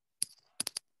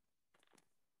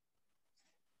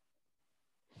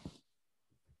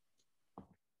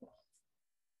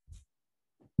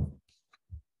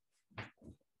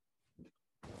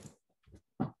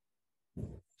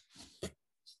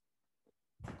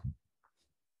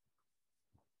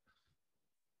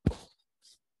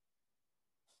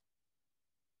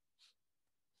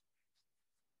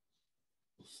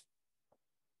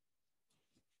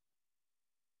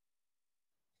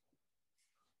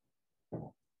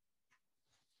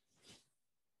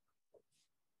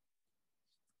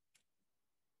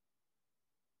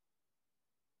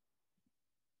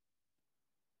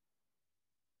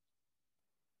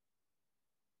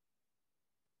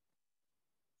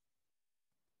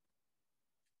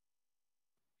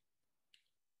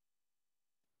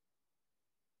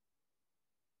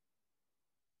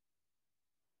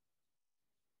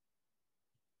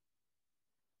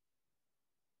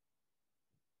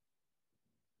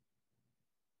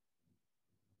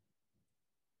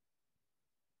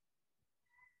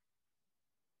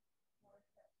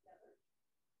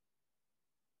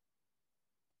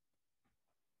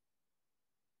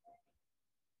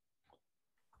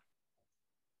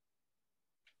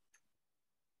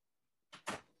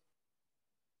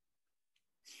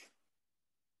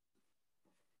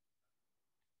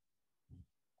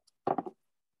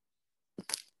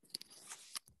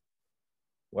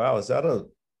 Wow, is that a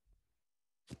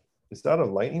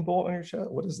lightning bolt on your chest?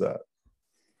 What is that?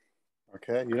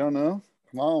 Okay, you don't know?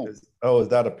 Come on. Is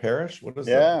that a Parish? What is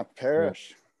that? Yeah,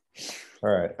 Parish. All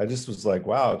right. I just was like,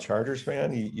 wow, Chargers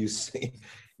fan. You see,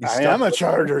 I am a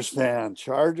Chargers fan.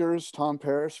 Chargers, Tom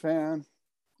Parrish fan,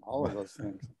 all of those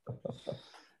things.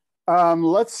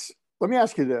 Let me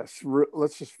ask you this.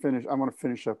 Let's just finish. I want to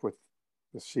finish up with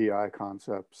the CI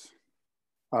concepts.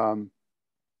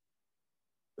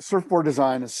 Surfboard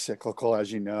design is cyclical,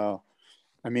 as you know.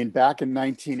 I mean, back in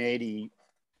 1980,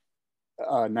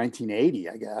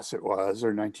 I guess it was,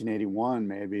 or 1981,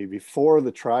 maybe, before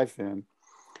the tri-fin,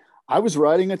 I was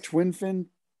riding a twin fin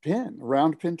pin, a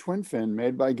round pin twin fin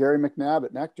made by Gary McNabb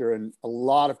at Nectar. And a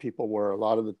lot of people were, a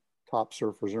lot of the top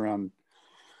surfers around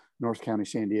North County,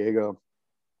 San Diego,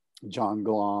 John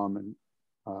Glom and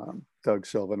Doug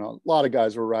Silva, and a lot of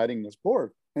guys were riding this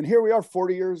board. And here we are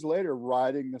 40 years later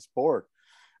riding this board.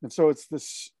 And so it's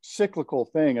this cyclical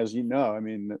thing, as you know. I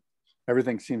mean,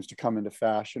 everything seems to come into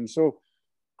fashion. So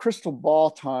crystal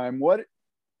ball time,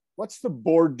 what's the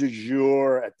board du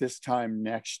jour at this time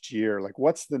next year? Like,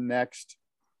 what's the next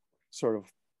sort of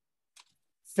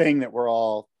thing that we're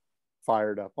all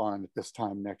fired up on at this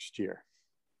time next year?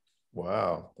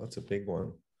 Wow, that's a big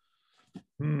one.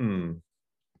 You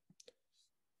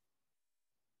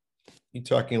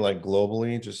talking like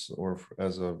globally, just or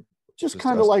as a just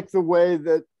kind of like the way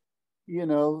that, you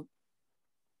know,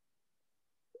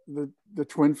 the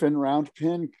twin fin round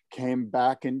pin came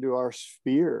back into our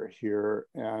sphere here.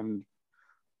 And,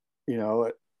 you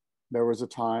know, there was a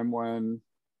time when,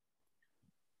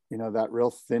 you know, that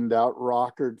real thinned out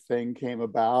rockered thing came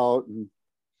about. And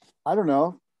I don't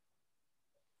know.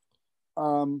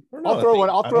 I'll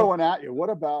throw one at you. What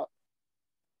about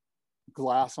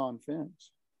Glasson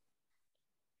fins?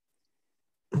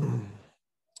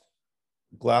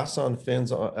 Glasson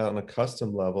fins on a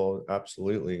custom level,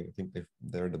 absolutely. I think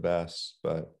they're the best.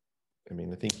 But I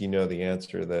mean, I think you know the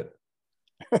answer, that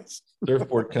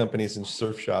surfboard companies and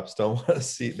surf shops don't want to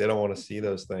see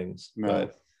those things. No.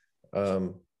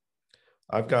 But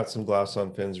I've got some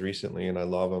Glasson fins recently, and I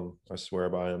love them. I swear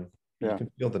by them. You can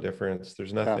feel the difference.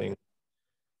 There's nothing.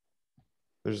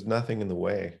 There's nothing in the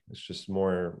way. It's just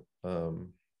more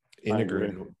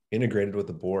integrated with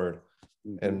the board.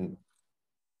 Mm-hmm. And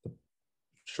the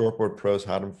shortboard pros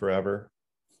had them forever.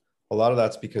 A lot of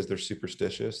that's because they're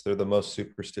superstitious. They're the most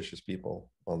superstitious people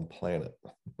on the planet.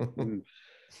 Mm-hmm.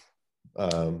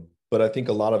 But I think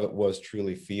a lot of it was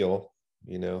truly feel,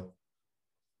 you know.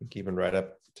 I think even right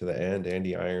up to the end,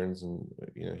 Andy Irons, and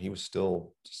you know, he was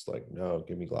still just like, no,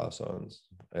 give me Glassons.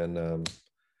 And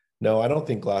no, I don't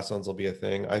think Glassons will be a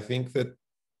thing. I think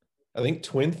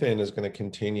twin fin is going to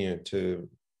continue to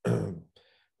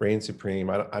reign supreme.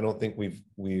 I don't think we've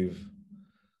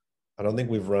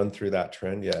run through that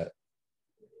trend yet.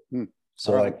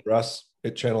 So like for us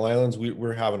at Channel Islands,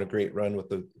 we're having a great run with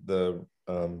the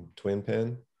twin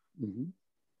pin. Mm-hmm.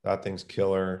 That thing's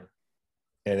killer,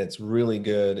 and it's really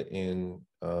good in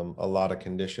a lot of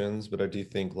conditions. But I do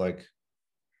think like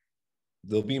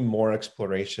there'll be more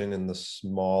exploration in the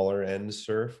smaller end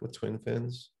surf with twin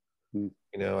fins. You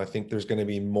know, I think there's going to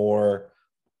be more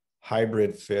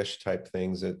hybrid fish type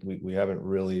things that we haven't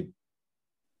really,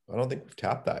 I don't think we've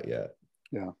tapped that yet.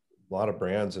 Yeah. A lot of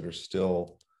brands that are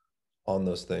still on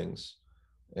those things.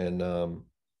 And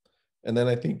then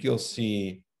I think you'll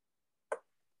see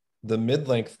the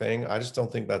mid-length thing. I just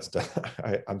don't think that's done.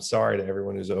 I'm sorry to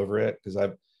everyone who's over it, because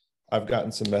I've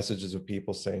gotten some messages of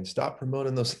people saying, stop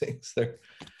promoting those things. They're,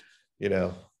 you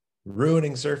know,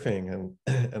 ruining surfing.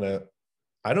 And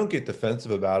I don't get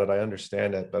defensive about it. I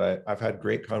understand it, but I've had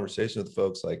great conversations with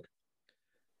folks like,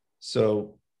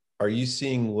 so are you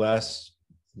seeing less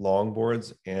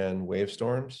longboards and wave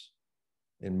storms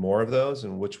and more of those?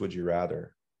 And which would you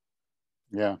rather?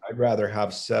 Yeah. I'd rather have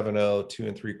 7.0, 2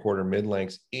 3/4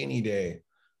 mid-lengths any day.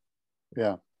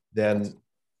 Yeah. Than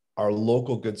our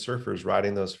local good surfers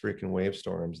riding those freaking wave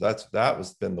storms. That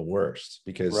was been the worst,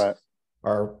 because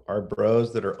our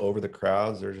bros that are over the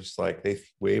crowds, they're just like, they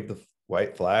wave the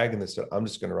white flag and they said, I'm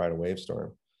just going to ride a wave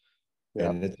storm. Yeah.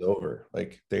 And it's over.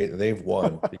 Like they've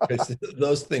won, because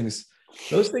those things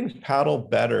paddle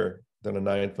better than a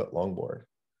 9-foot longboard.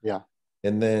 Yeah.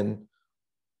 And then,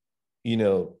 you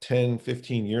know, 10,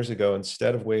 15 years ago,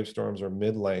 instead of wave storms or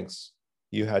mid-lengths,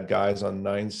 you had guys on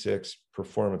 9.6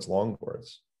 performance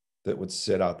longboards that would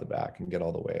sit out the back and get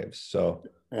all the waves. So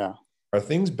yeah. Are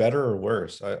things better or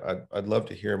worse? I'd love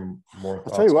to hear more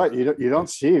thoughts. I'll tell you what, you don't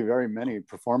see very many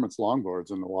performance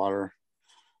longboards in the water,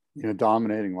 you know,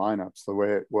 dominating lineups the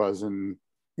way it was in,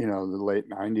 you know, the late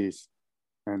 90s.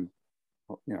 And,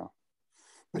 you know,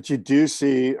 but you do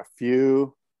see a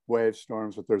few wave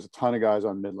storms, but there's a ton of guys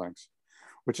on mid lengths,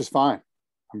 which is fine.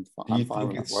 I'm fine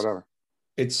with it, whatever.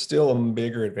 It's still a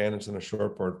bigger advantage than a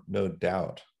shortboard, no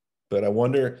doubt. But I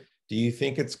wonder, do you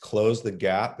think it's closed the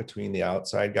gap between the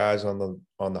outside guys on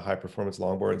the high performance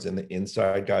longboards and the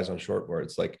inside guys on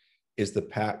shortboards? Like, is the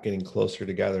pack getting closer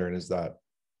together, and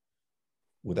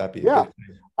would that be a good thing?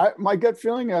 My gut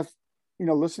feeling of,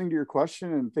 listening to your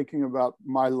question and thinking about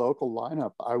my local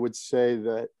lineup, I would say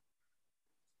that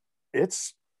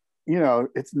it's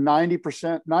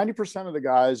 90% of the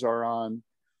guys are on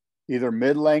either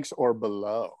mid lengths or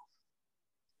below.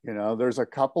 There's a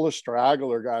couple of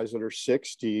straggler guys that are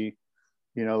 60,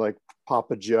 like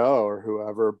Papa Joe or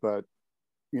whoever, but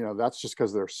that's just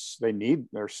because they're 60,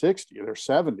 they're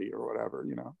 70 or whatever.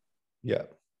 Yeah.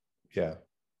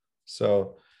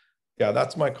 So yeah,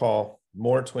 that's my call.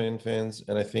 More twin fins,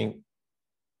 and I think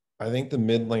the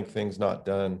mid-length thing's not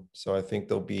done. So I think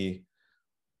there'll be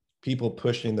people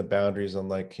pushing the boundaries on,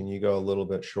 like, can you go a little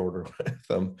bit shorter with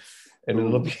them? And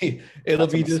it'll be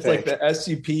just like the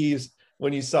SCPs,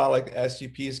 when you saw like the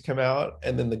SGPs come out,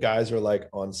 and then the guys are like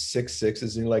on 6.6s,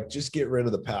 and you're like, just get rid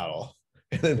of the paddle.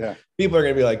 And then people are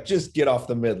gonna be like, just get off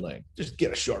the mid length, just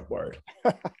get a shortboard.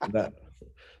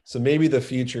 So maybe the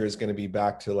future is gonna be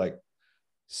back to like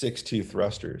 6.2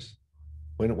 thrusters.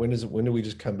 When do we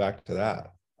just come back to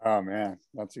that? Oh man,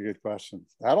 that's a good question.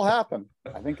 That'll happen.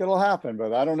 I think it'll happen,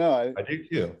 but I don't know. I do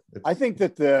too. I think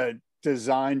that the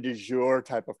design du jour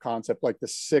type of concept, like the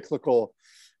cyclical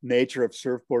nature of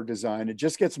surfboard design, it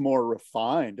just gets more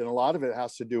refined, and a lot of it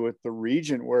has to do with the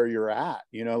region where you're at.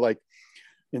 Like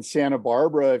in Santa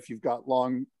Barbara, if you've got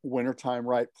long wintertime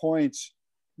right points,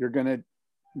 the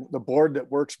board that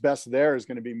works best there is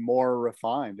going to be more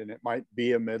refined, and it might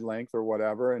be a mid length or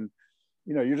whatever. And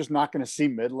you're just not going to see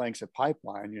mid lengths at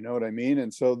Pipeline. You know what I mean?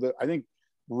 And so I think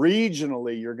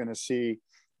regionally, you're going to see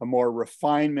a more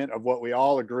refinement of what we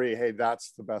all agree. Hey,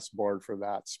 that's the best board for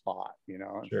that spot.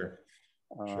 Sure.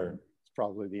 It's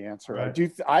probably the answer.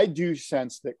 Right. I do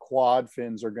sense that quad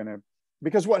fins are going to,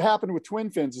 because what happened with twin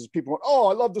fins is people went, oh,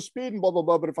 I love the speed and blah, blah,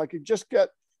 blah. But if I could just get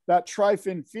that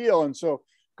tri-fin feel. And so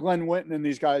Glenn Winton and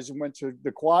these guys went to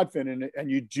the quad fin,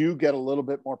 and you do get a little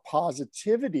bit more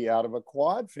positivity out of a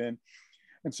quad fin.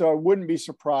 And so I wouldn't be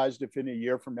surprised if in a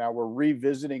year from now, we're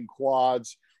revisiting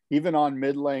quads, even on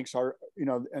mid lengths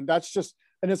and that's just,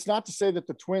 and it's not to say that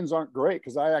the twins aren't great,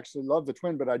 because I actually love the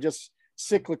twin, but I just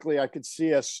cyclically, I could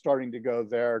see us starting to go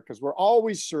there, because we're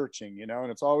always searching, and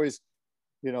it's always,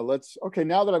 now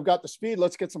that I've got the speed,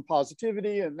 let's get some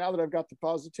positivity. And now that I've got the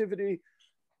positivity,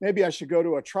 maybe I should go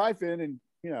to a tri-fin, and,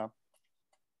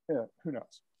 who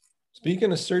knows?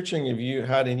 Speaking of searching, have you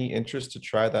had any interest to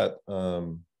try that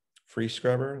free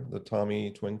scrubber, the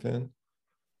Tommy twin fin?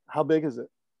 How big is it?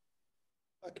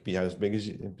 It could be as big as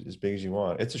you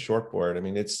want. It's a shortboard. I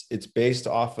mean, it's based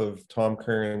off of Tom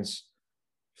Curran's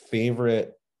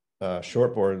favorite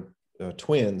shortboard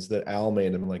twins that Al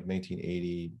made him in like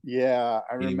 1980. Yeah,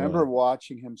 I remember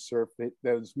watching him surf.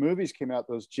 Those movies came out.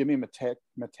 Those Jimmy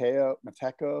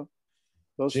Mateko,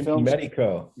 those Jimmy films.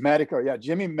 Medico, yeah,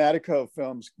 Jimmy Medico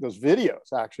films. Those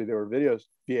videos, actually, there were videos.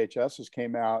 VHSs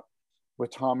came out with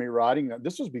Tommy riding them.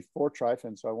 This was before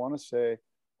tri-fin, so I want to say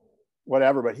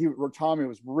whatever, but Tommy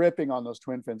was ripping on those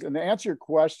twin fins. And to answer your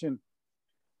question,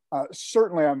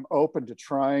 certainly I'm open to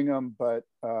trying them, but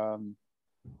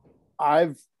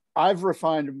I've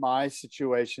refined my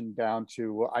situation down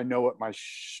to, I know what my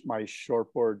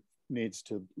shortboard needs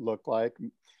to look like,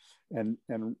 and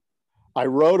I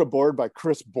rode a board by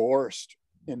Chris Borst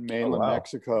in mainland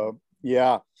Mexico,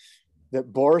 that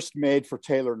Borst made for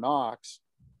Taylor Knox.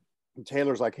 And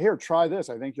Taylor's like, here, try this.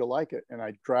 I think you'll like it. And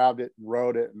I grabbed it and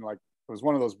rode it. And like, it was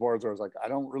one of those boards where I was like, I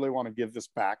don't really want to give this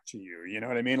back to you. You know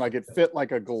what I mean? Like, it fit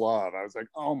like a glove. I was like,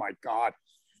 oh my God.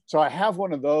 So I have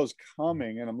one of those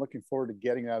coming, and I'm looking forward to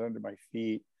getting that under my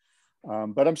feet.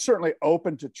 But I'm certainly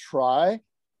open to try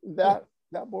that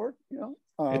board,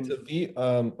 It's a V.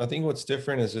 I think what's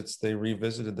different is they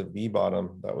revisited the V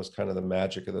bottom. That was kind of the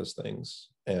magic of those things.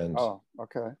 And oh,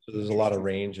 okay. So there's a lot of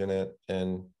range in it.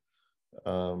 And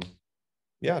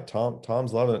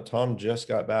Tom's loving it. Tom just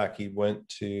got back. He went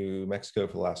to Mexico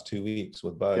for the last 2 weeks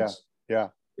with buds. Yeah.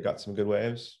 We got some good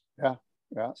waves. Yeah.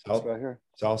 That's what I hear.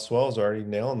 Sal Swell's already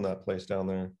nailing that place down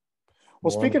there.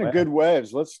 Well, speaking of good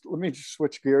waves, let me just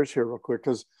switch gears here real quick,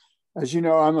 because as you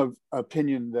know, I'm of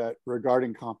opinion that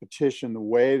regarding competition, the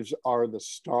waves are the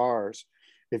stars.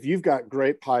 If you've got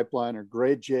great Pipeline or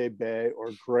great J Bay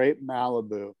or great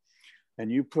Malibu,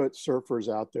 and you put surfers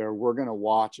out there, we're going to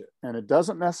watch it. And it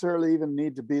doesn't necessarily even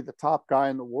need to be the top guy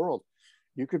in the world.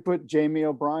 You could put Jamie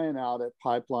O'Brien out at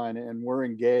Pipeline and we're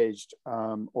engaged.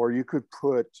 Or you could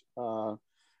put,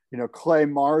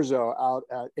 𝗗𝗲𝗃𝗲𝗃 out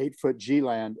at 8-foot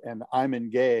G-land, and I'm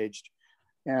engaged.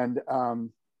 And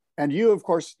you, of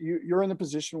course, you're in the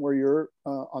position where you're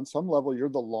on some level, you're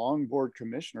the longboard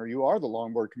commissioner. You are the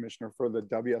longboard commissioner for the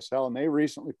WSL, and they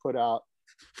recently put out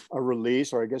a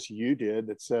release, or I guess you did,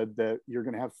 that said that you're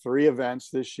going to have 3 events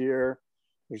this year.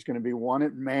 There's going to be one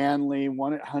at Manly,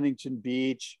 one at Huntington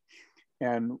Beach,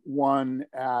 and one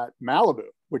at Malibu,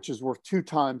 which is worth 2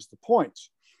 times the points.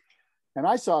 And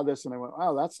I saw this and I went,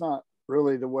 wow, that's not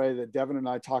really the way that Devon and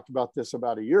I talked about this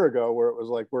about a year ago, where it was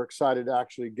like, we're excited to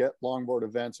actually get longboard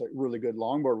events at really good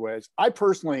longboard waves. I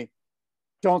personally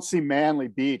don't see Manly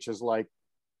Beach as like,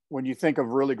 when you think of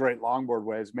really great longboard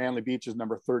waves, Manly Beach is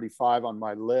number 35 on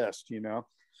my list,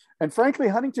 and frankly,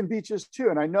 Huntington Beach is too.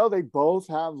 And I know they both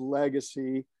have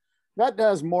legacy. That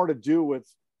has more to do with,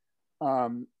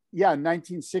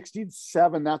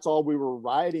 1967, that's all we were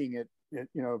riding at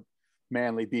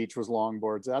Manly Beach was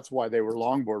longboards. That's why they were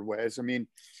longboard waves. I mean,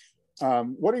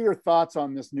 what are your thoughts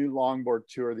on this new longboard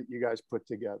tour that you guys put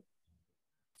together?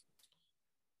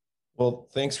 Well,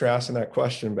 thanks for asking that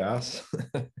question, Bass.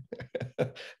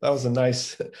 That was a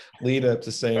nice lead up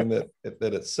to saying that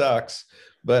it sucks,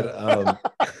 but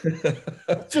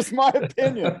just my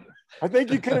opinion. I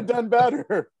think you could have done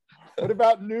better. What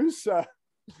about 𝗬𝗃𝗃𝗃?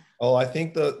 Oh, I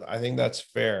think that's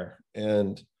fair,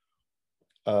 and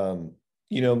I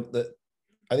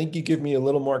think you give me a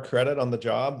little more credit on the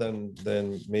job than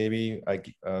maybe I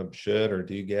should or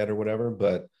do get or whatever.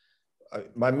 But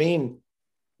my main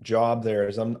job there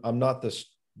is I'm not this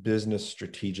business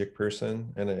strategic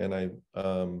person, and I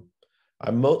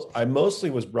mostly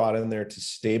was brought in there to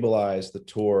stabilize the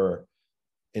tour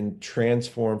and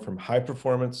transform from high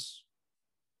performance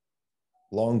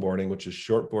longboarding, which is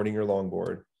shortboarding your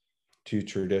longboard, to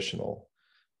traditional.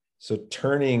 So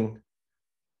turning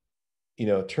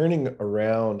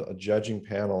around a judging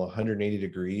panel 180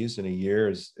 degrees in a year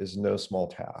is no small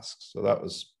task. So that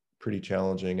was pretty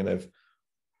challenging. And I've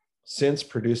since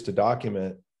produced a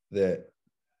document that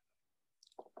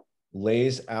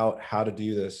lays out how to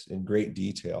do this in great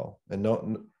detail. And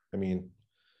no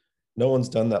one's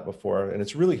done that before. And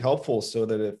it's really helpful, so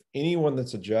that if anyone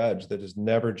that's a judge that has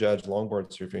never judged longboard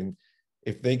surfing,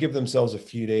 if they give themselves a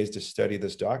few days to study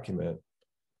this document,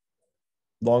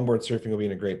 longboard surfing will be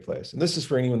in a great place. And this is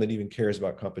for anyone that even cares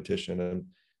about competition. And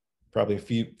probably a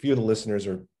few of the listeners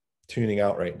are tuning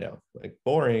out right now, like,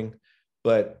 boring.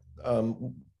 But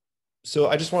so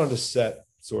I just wanted to set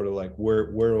sort of like, where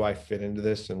do I fit into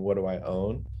this and what do I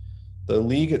own? The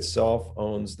league itself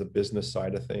owns the business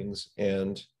side of things,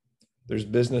 and there's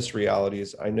business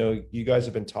realities. I know you guys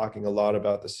have been talking a lot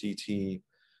about the CT,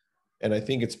 and I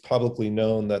think it's publicly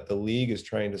known that the league is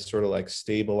trying to sort of like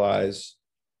stabilize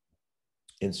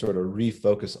and sort of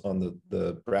refocus on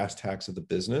the brass tacks of the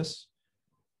business.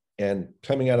 And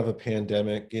coming out of a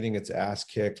pandemic, getting its ass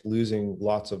kicked, losing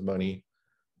lots of money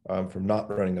from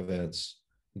not running events,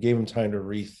 gave them time to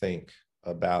rethink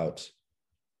about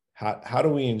how do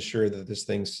we ensure that this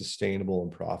thing's sustainable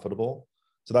and profitable.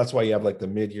 So that's why you have like the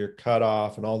mid-year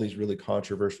cutoff and all these really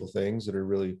controversial things that are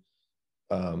really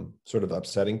sort of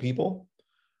upsetting people.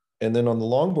 And then on the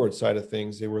longboard side of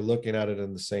things, they were looking at it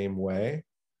in the same way.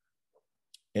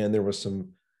 And there was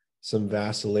some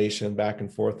vacillation back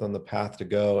and forth on the path to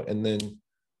go. And then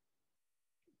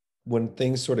when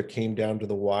things sort of came down to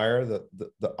the wire,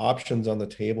 the options on the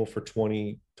table for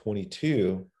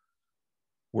 2022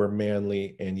 were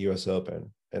Manly and US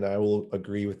Open. And I will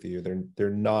agree with you, they're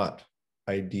not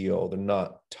ideal. They're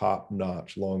not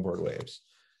top-notch longboard waves.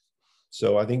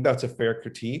 So I think that's a fair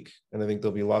critique. And I think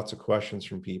there'll be lots of questions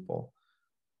from people.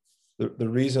 The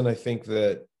reason I think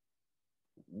that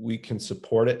we can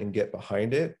support it and get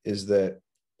behind it is that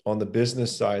on the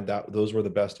business side, those were the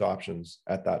best options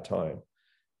at that time.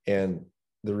 And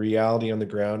the reality on the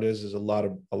ground is a lot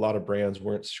of brands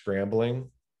weren't scrambling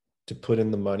to put in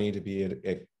the money to be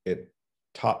at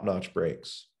top-notch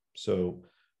breaks. So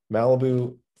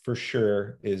Malibu for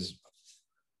sure is,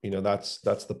 that's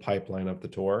the pipeline of the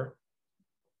tour.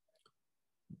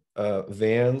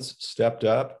 Vans stepped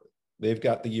up. They've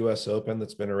got the US Open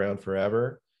that's been around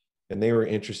forever, and they were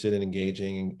interested in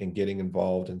engaging and getting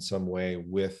involved in some way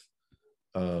with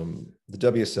the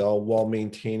WSL while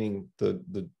maintaining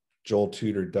the Joel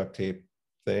Tudor duct tape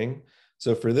thing.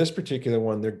 So for this particular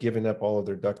one, they're giving up all of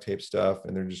their duct tape stuff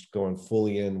and they're just going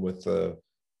fully in with the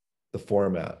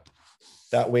format.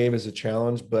 That wave is a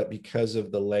challenge, but because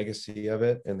of the legacy of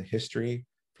it and the history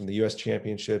from the US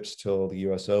Championships till the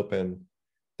US Open,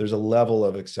 there's a level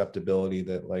of acceptability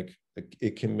that like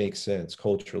it can make sense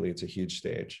culturally. It's a huge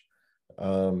stage.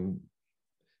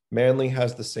 Manly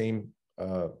has the same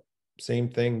same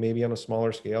thing, maybe on a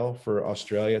smaller scale. For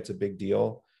Australia, it's a big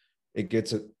deal. It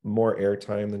gets more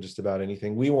airtime than just about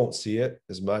anything. We won't see it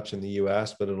as much in the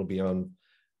US, but it'll be on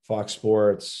Fox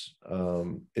Sports.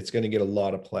 It's going to get a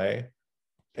lot of play.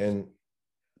 And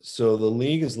so the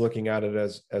league is looking at it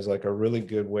as like a really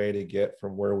good way to get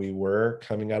from where we were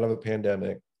coming out of a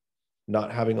pandemic,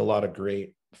 not having a lot of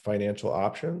great financial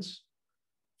options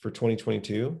for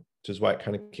 2022, which is why it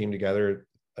kind of came together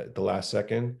at the last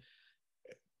second.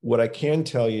 What I can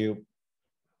tell you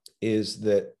is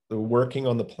that they're working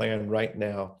on the plan right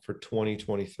now for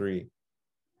 2023.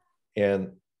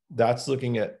 And that's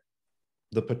looking at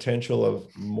the potential of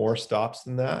more stops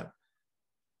than that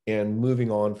and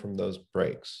moving on from those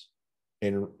breaks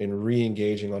and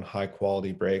re-engaging on high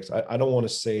quality breaks. I don't want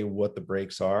to say what the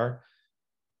breaks are,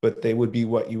 but they would be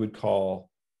what you would call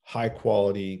high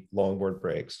quality longboard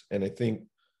breaks. And I think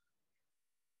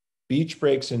beach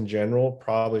breaks in general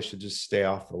probably should just stay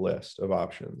off the list of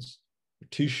options. They're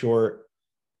too short.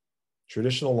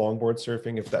 Traditional longboard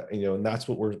surfing, if that, and that's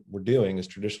what we're doing is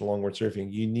traditional longboard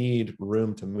surfing. You need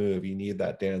room to move. You need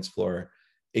that dance floor.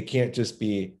 It can't just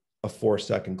be a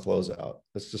 4-second closeout.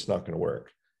 That's just not going to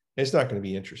work. It's not going to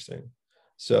be interesting.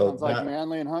 So sounds like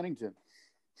Manly and Huntington.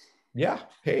 Yeah.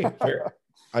 Hey, fair.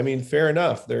 I mean, fair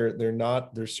enough.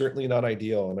 They're certainly not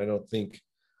ideal. And I don't think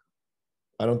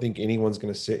anyone's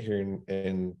going to sit here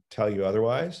and tell you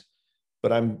otherwise,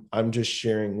 but I'm just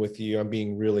sharing with you. I'm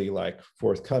being really like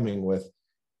forthcoming with,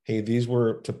 hey, these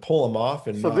were to pull them off.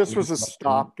 And so this was a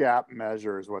stopgap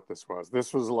measure is what this was.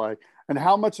 This was like, and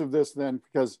how much of this then,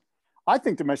 because I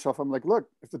think to myself, I'm like, look,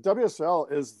 if the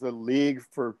WSL is the league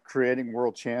for creating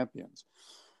world champions,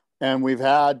 and we've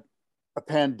had a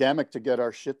pandemic to get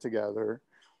our shit together,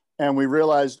 and we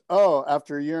realized, oh,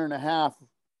 after a year and a half,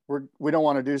 we don't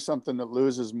want to do something that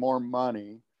loses more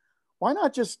money. Why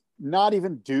not just not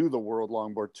even do the World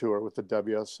Longboard Tour with the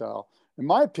WSL? In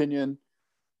my opinion,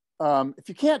 if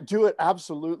you can't do it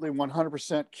absolutely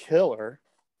 100% killer,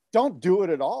 don't do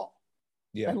it at all.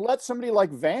 Yeah. And let somebody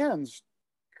like Vans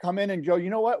come in and go, you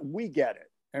know what, we get it.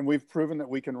 And we've proven that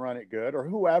we can run it good, or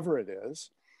whoever it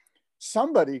is.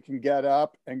 Somebody can get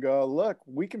up and go, look,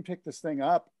 we can pick this thing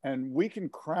up and we can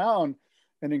crown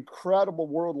an incredible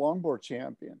world longboard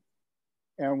champion.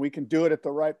 And we can do it at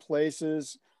the right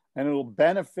places and it'll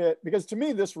benefit, because to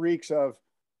me, this reeks of,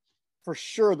 for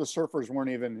sure, the surfers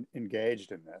weren't even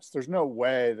engaged in this. There's no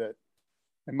way that,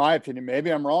 in my opinion,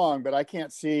 maybe I'm wrong, but I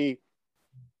can't see,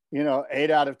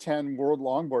 8 out of 10 World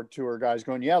Longboard Tour guys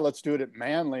going, yeah, let's do it at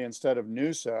Manly instead of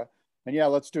Noosa. And yeah,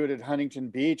 let's do it at Huntington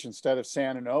Beach instead of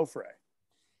San Onofre.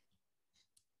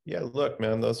 Yeah, look,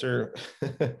 man, those are,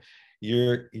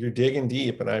 you're digging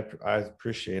deep and I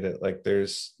appreciate it. Like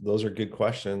those are good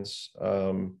questions.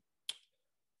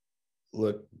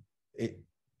 Look,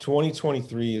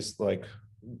 2023 is like,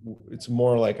 it's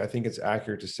more like, I think it's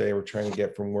accurate to say we're trying to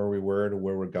get from where we were to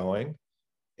where we're going.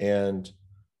 And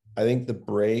I think the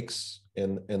breaks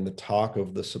and the talk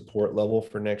of the support level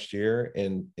for next year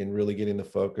and really getting the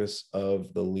focus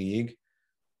of the league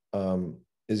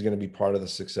is going to be part of the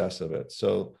success of it.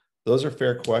 So those are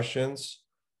fair questions.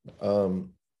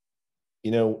 Coming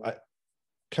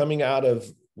out of,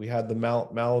 we had the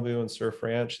Malibu and Surf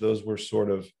Ranch, those were sort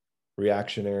of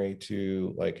reactionary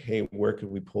to like, hey, where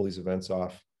could we pull these events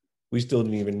off? We still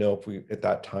didn't even know if we, at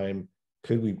that time,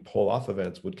 could we pull off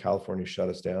events? Would California shut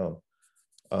us down?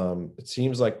 It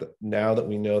seems like now that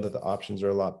we know that the options are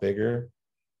a lot bigger,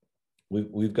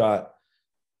 we've got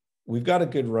a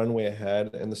good runway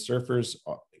ahead, and the surfers,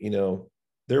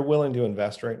 they're willing to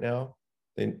invest right now.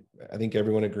 I think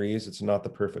everyone agrees it's not the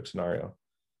perfect scenario,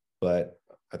 but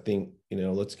I think,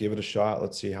 let's give it a shot.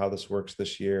 Let's see how this works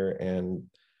this year. And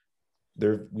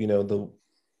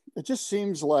it just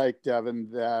seems like,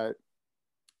 Devon, that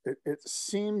it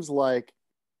seems like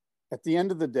at the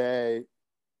end of the day,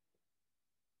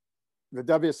 the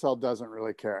WSL doesn't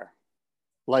really care.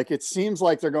 Like, it seems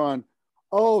like they're going,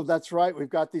 oh, that's right, we've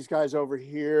got these guys over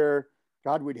here.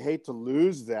 God, we'd hate to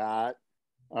lose that.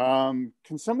 Can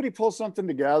somebody pull something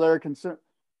together? You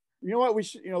know what, we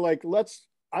should, let's,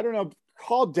 I don't know,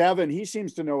 call Devon. He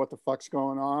seems to know what the fuck's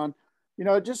going on.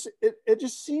 It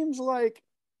just seems like,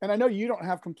 and I know you don't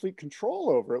have complete control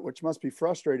over it, which must be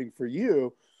frustrating for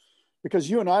you, because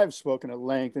you and I have spoken at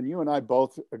length and you and I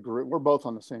both agree. We're both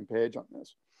on the same page on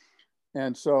this.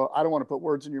 And so I don't want to put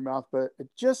words in your mouth, but it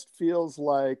just feels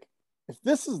like if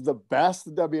this is the best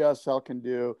the WSL can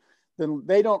do, then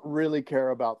they don't really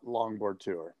care about Longboard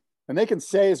Tour. And they can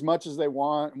say as much as they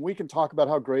want, and we can talk about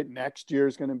how great next year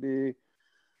is going to be.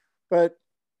 But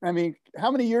I mean, how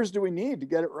many years do we need to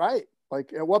get it right?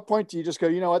 Like, at what point do you just go,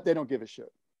 you know what, they don't give a shit?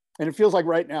 And it feels like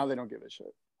right now they don't give a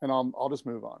shit. and I'll just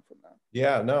move on from that.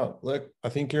 Yeah, no, look, I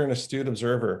think you're an astute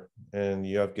observer and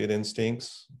you have good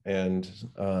instincts, and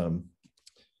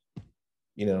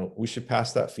you know, we should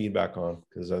pass that feedback on,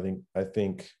 because I think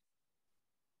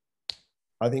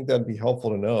that'd be helpful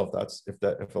to know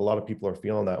if a lot of people are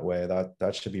feeling that way,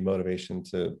 that should be motivation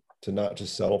to not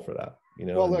just settle for that, you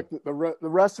know. Well, look, the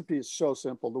recipe is so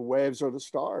simple. The waves are the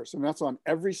stars, and that's on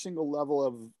every single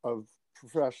level of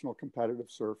professional competitive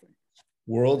surfing.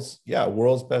 World's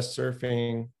best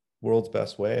surfing, world's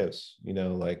best waves, you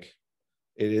know, like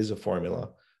it is a formula.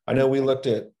 I know we looked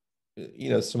at, you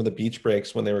know, some of the beach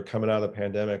breaks when they were coming out of the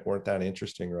pandemic weren't that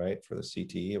interesting, right? For the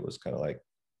CTE, it was kind of like,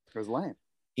 it was lame.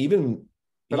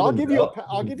 But I'll give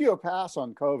you a pass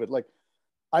on COVID. Like,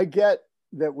 I get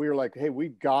that we were like, hey, we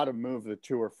got to move the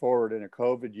tour forward in a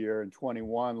COVID year in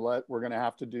 21. We're going to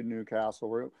have to do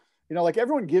Newcastle. You know, like,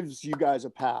 everyone gives you guys a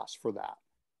pass for that.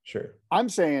 Sure. I'm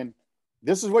saying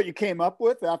this is what you came up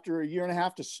with after a year and a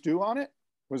half to stew on it,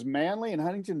 was Manly and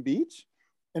Huntington Beach.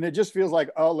 And it just feels like,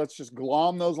 oh, let's just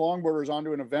glom those longboarders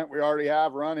onto an event we already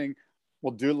have running.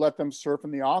 We'll let them surf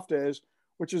in the off days,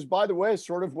 which is, by the way,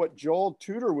 sort of what Joel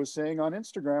Tudor was saying on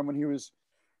Instagram when he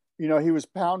was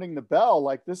pounding the bell.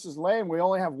 Like, this is lame. We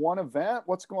only have one event.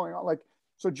 What's going on? Like,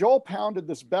 so Joel pounded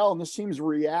this bell, and this seems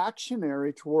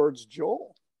reactionary towards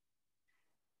Joel.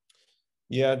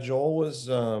 Yeah, Joel was,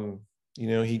 you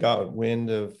know, he got wind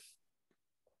of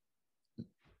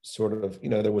sort of, you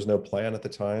know, there was no plan at the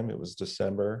time. It was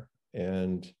December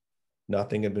and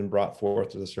nothing had been brought forth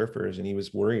to the surfers, and he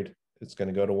was worried it's going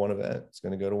to go to one event. It's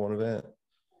going to go to one event,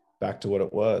 back to what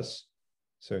it was.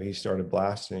 So he started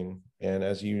blasting, and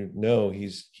as you know,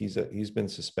 he's been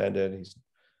suspended. He's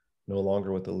no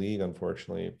longer with the league,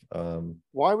 unfortunately.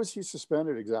 Why was he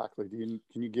suspended exactly? Can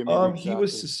you give me? He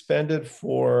was suspended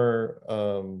for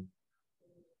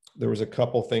there was a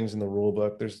couple things in the rule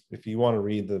book. If you want to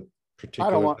read the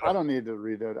particular, I don't need to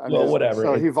read it. Whatever.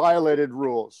 So he violated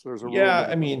rules. There's a rule. Yeah,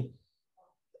 I mean,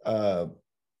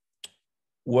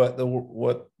 what the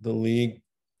league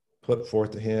put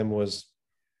forth to him was,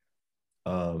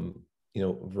 you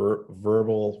know,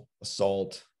 verbal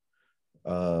assault,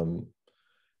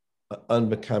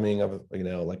 unbecoming of, you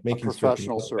know, like making a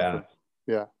professional surfer.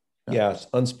 Yeah. Yes,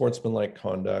 unsportsmanlike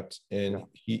conduct, and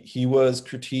he was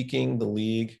critiquing the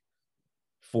league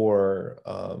for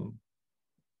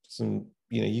some,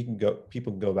 you know,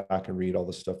 people can go back and read all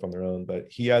this stuff on their own, but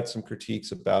he had some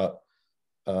critiques about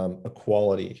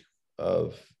equality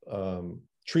of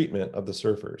treatment of the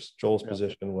surfers. Joel's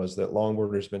position was that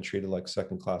longboarders have been treated like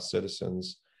second-class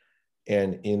citizens,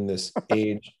 and in this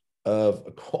age of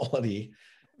equality,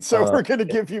 so we're going to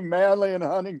give you Manly and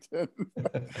Huntington.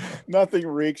 Nothing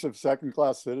reeks of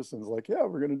second-class citizens. Like, yeah,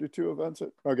 we're going to do two events.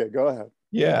 Okay, go ahead.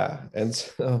 Yeah, and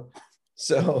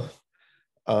so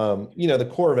you know, the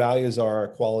core values are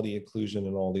equality, inclusion,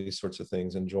 and all these sorts of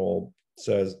things. And Joel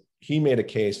says he made a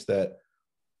case that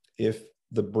if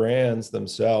the brands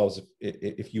themselves,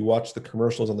 if you watch the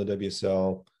commercials on the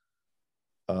WSL,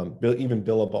 even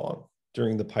Billabong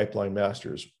during the Pipeline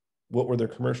Masters, what were their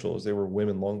commercials? They were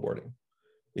women longboarding.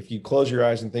 If you close your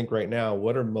eyes and think right now,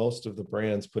 what are most of the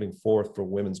brands putting forth for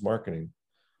women's marketing?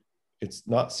 It's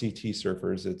not CT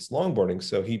surfers, it's longboarding.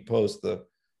 So he posed the,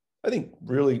 I think,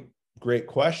 really great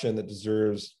question that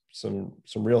deserves some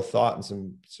real thought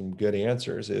and some good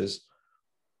answers is,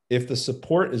 if the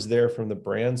support is there from the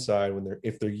brand side,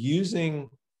 if they're using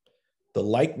the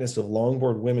likeness of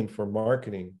longboard women for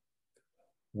marketing,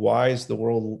 why is the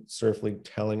World Surf League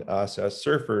telling us as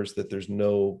surfers that there's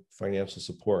no financial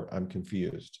support? I'm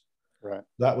confused. Right.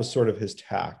 That was sort of his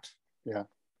tact. Yeah.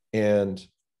 And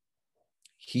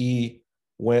he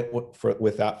went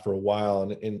with that for a while.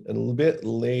 And a little bit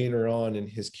later on in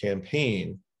his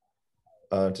campaign,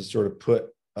 to sort of put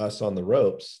us on the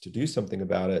ropes to do something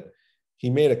about it, he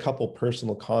made a couple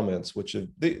personal comments, which,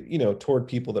 you know, toward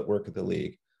people that work at the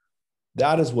league.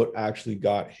 That is what actually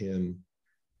got him.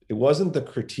 It wasn't the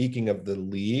critiquing of the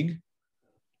league.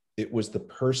 It was the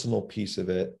personal piece of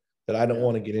it that I don't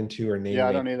want to get into or name. Yeah,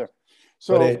 I don't either.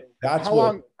 So when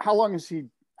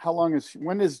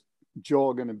is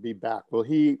Joel going to be back? Will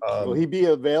he be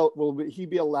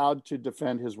allowed to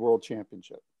defend his world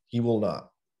championship? He will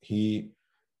not. The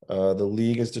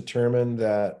league has determined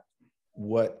that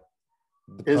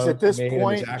at this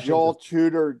point, Joel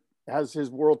Tudor, has his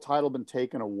world title been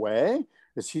taken away?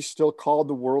 Is he still called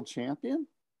the world champion?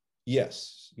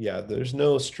 Yes. Yeah. There's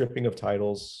no stripping of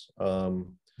titles. You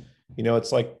know,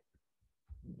 it's like.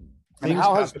 And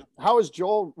how has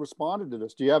Joel responded to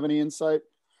this? Do you have any insight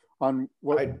on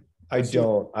what? I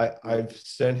don't. I've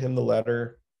sent him the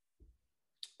letter.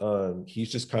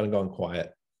 He's just kind of gone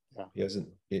quiet. Yeah. He hasn't,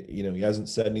 he hasn't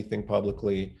said anything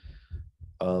publicly.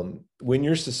 When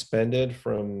you're suspended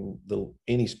from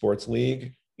any sports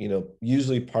league,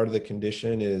 usually part of the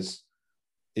condition is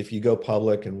if you go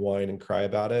public and whine and cry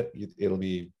about it, it'll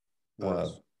be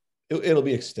it'll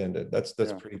be extended. That's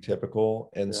pretty typical.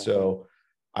 And so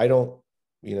I don't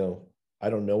know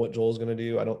what Joel's going to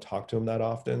do. I don't talk to him that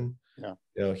often.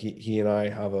 Yeah. He and I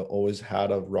have always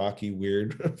had a rocky,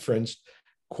 weird French,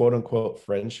 quote unquote,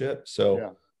 friendship.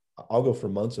 So I'll go for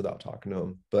months without talking to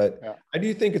him. But I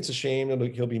do think it's a shame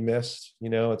that he'll be missed.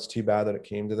 It's too bad that it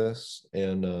came to this.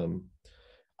 And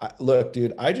look,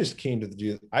 dude, I just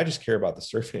care about the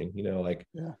surfing.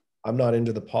 I'm not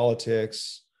into the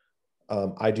politics.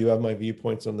 I do have my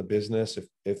viewpoints on the business.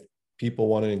 If people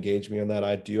want to engage me on that,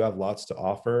 I do have lots to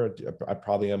offer. I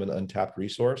probably am an untapped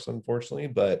resource, unfortunately,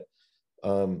 but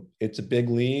it's a big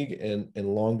league, and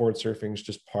longboard surfing is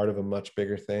just part of a much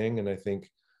bigger thing. And I think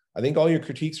all your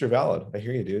critiques are valid. I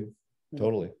hear you, dude.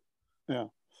 Totally. Yeah.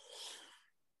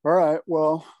 All right.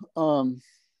 Well,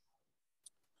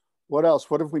 what else?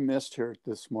 What have we missed here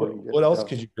this morning? What else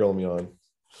could you grill me on?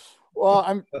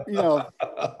 Well,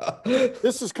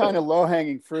 this is kind of low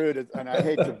hanging fruit, and I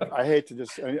hate to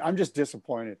just, I'm just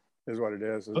disappointed is what it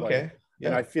is. Okay.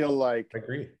 And I feel like, I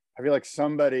agree. I feel like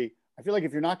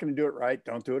if you're not going to do it right,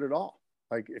 don't do it at all.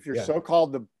 Like if you're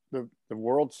so-called the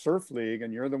World Surf League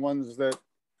and you're the ones that,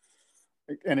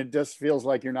 and it just feels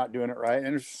like you're not doing it right.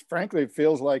 And frankly, it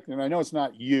feels like, and I know it's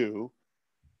not you,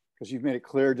 because you've made it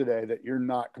clear today that you're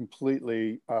not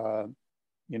completely,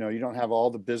 you don't have all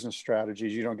the business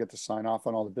strategies. You don't get to sign off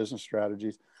on all the business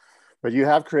strategies, but you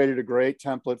have created a great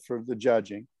template for the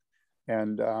judging.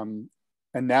 And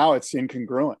now it's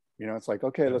incongruent. It's like,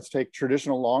 okay, let's take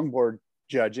traditional longboard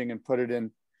judging and put it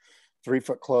in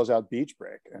 3-foot closeout beach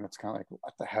break. And it's kind of like,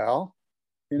 what the hell,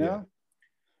 Yeah.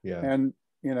 And,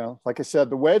 like I said,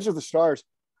 the waves are the stars,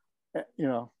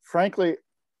 frankly,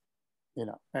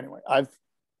 anyway, I've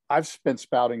been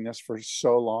spouting this for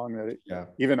so long that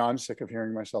even I'm sick of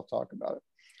hearing myself talk about it.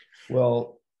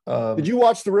 Well, did you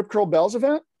watch the 𝗵𝗃𝗃𝗍𝗃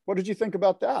event? What did you think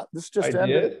about that? This just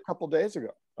ended a couple days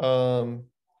ago.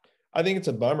 I think it's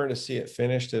a bummer to see it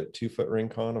finished at 2-foot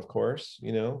Rincon, of course,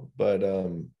 but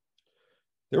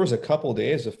there was a couple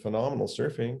days of phenomenal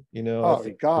surfing, Oh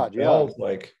God, yeah.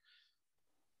 Like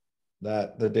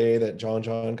that, the day that John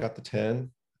got the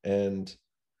 10, and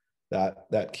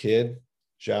that kid,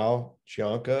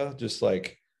 𝗵𝗃𝗃𝗃𝗃, just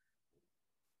like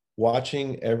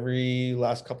watching every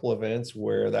last couple events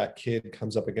where that kid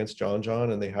comes up against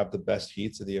John and they have the best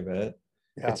heats of the event.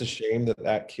 Yeah. It's a shame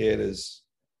that kid is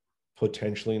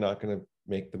potentially not going to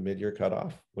make the mid-year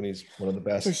cutoff when he's one of the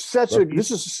best.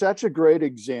 This is such a great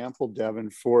example,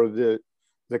 Devon, for the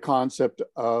concept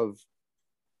of,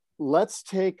 let's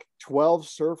take 12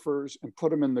 surfers and put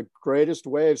them in the greatest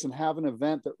waves and have an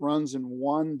event that runs in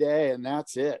one day, and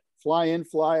that's it. Fly in,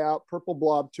 fly out, purple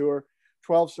blob tour,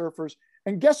 12 surfers.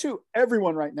 And guess who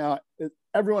everyone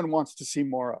wants to see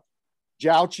more of?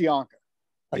 𝗵𝗃𝗃𝗃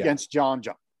against John,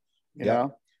 you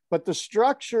know? But the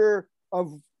structure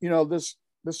of, this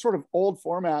sort of old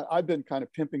format, I've been kind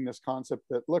of pimping this concept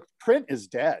that, look, print is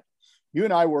dead. You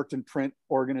and I worked in print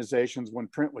organizations when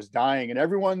print was dying, and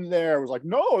everyone there was like,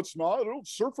 no, it's not.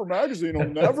 Surfer Magazine will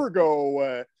never go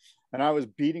away. And I was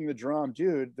beating the drum,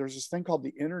 dude, there's this thing called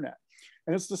the internet.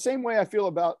 And it's the same way I feel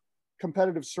about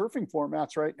competitive surfing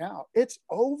formats right now. It's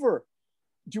over.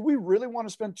 Do we really want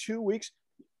to spend 2 weeks?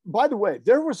 By the way,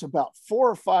 there was about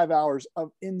 4 or 5 hours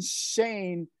of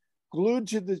insane glued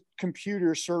to the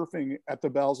computer surfing at the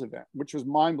Bells event, which was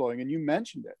mind-blowing. And you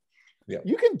mentioned it. Yeah.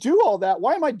 You can do all that.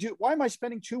 Why am I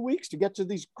spending 2 weeks to get to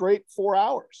these great 4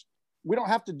 hours? We don't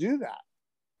have to do that.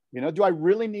 Do I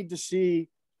really need to see,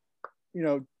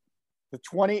 the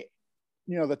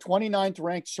 29th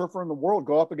ranked surfer in the world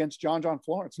go up against John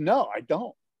Florence? No, I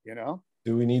don't,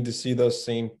 Do we need to see those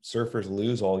same surfers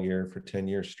lose all year for 10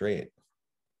 years straight?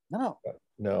 No.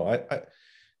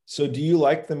 So do you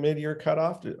like the mid-year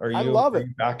cutoff? I love it. Are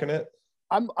you backing it?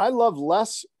 I love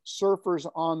less surfers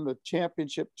on the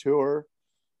championship tour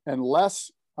and less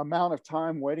amount of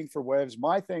time waiting for waves.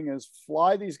 My thing is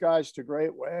fly these guys to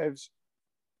great waves,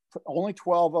 only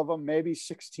 12 of them, maybe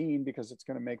 16, because it's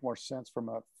going to make more sense from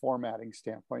a formatting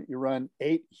standpoint. You run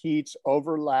 8 heats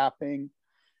overlapping.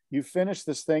 You finish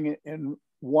this thing in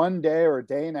 1 day or a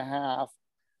day and a half,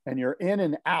 and you're in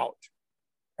and out.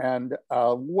 And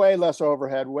way less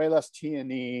overhead, way less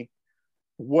T&E,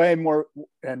 way more,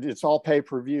 and it's all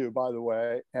pay-per-view, by the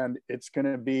way, and it's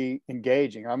going to be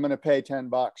engaging. I'm going to pay $10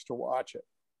 to watch it.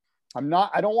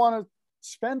 I don't want to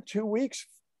spend 2 weeks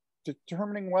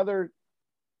determining whether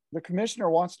the commissioner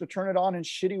wants to turn it on in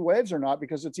shitty waves or not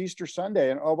because it's Easter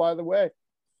Sunday. And oh, by the way,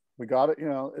 we got it. You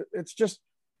know, it's just,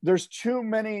 there's too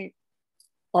many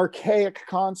archaic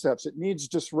concepts. It needs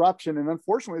disruption. And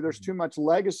unfortunately, there's too much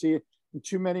legacy and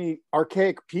too many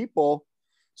archaic people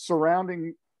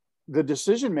surrounding the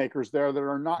decision makers there that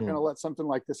are not going to let something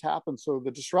like this happen. So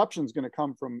the disruption is going to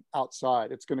come from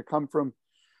outside. It's going to come from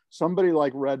somebody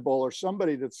like Red Bull or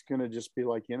somebody that's going to just be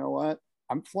like, you know what?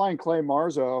 I'm flying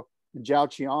𝗙𝗲𝗄𝗃 and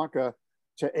𝗕𝗵𝗃𝗃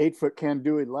to 8-foot can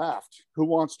do it left. Who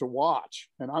wants to watch?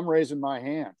 And I'm raising my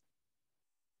hand.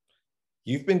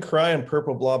 You've been crying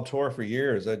𝗕𝗶𝗆𝗃𝗃 for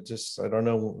years. I don't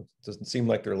know. It doesn't seem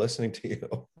like they're listening to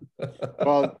you.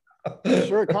 Well,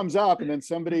 sure, it comes up and then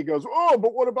somebody goes, oh,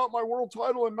 but what about my world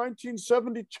title in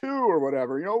 1972 or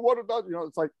whatever? You know, what about, you know,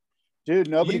 it's like, dude,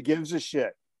 nobody gives a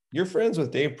shit. You're friends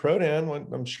with Dave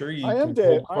Prodan. I'm sure you can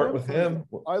hold part with him.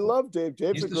 I love Dave.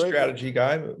 Dave's he's a the great strategy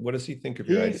guy. What does he think of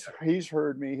your idea? He's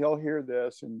heard me. He'll hear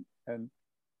this, and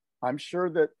I'm sure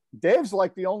that Dave's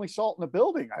like the only salt in the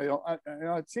building. You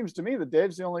know, it seems to me that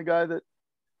Dave's the only guy that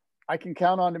I can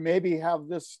count on to maybe have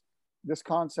this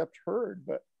concept heard,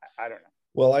 but I don't know.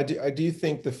 Well, I do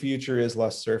think the future is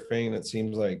less surfing. It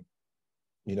seems like,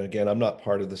 you know, again, I'm not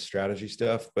part of the strategy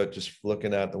stuff, but just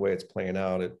looking at the way it's playing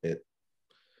out, it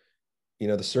you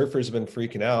know, the surfers have been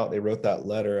freaking out. They wrote that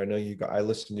letter. I know I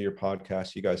listened to your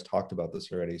podcast. You guys talked about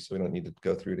this already, so we don't need to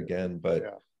go through it again, but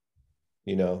yeah.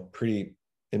 You know, pretty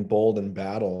emboldened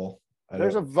battle.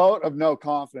 There's a vote of no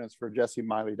confidence for Jesse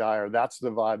Miley Dyer. That's the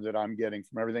vibe that I'm getting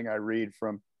from everything I read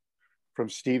from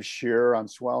Steve Shearer on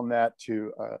SwellNet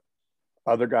to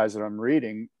other guys that I'm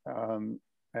reading, and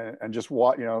just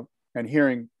what, you know, and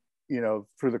hearing, you know,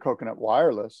 through the Coconut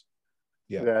Wireless,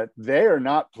 that they are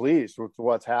not pleased with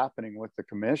what's happening with the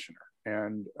commissioner.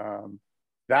 And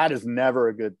that is never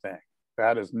a good thing.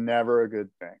 That is never a good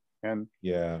thing. And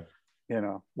yeah, you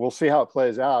know, we'll see how it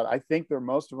plays out. I think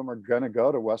most of them are going to go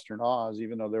to Western Oz,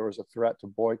 even though there was a threat to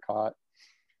boycott.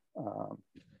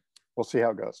 We'll see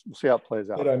how it goes. We'll see how it plays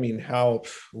out. But I mean, how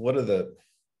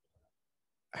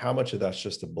much of that's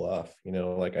just a bluff, you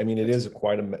know? Like, I mean, it's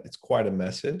quite a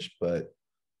message, but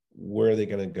where are they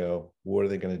going to go? What are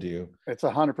they going to do? It's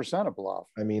 100% a bluff.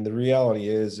 I mean, the reality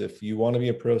is, if you want to be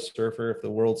a pro surfer, if the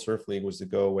World Surf League was to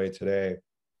go away today,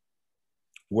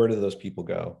 where do those people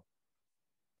go?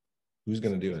 Who's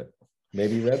going to do it?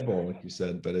 Maybe Red Bull, like you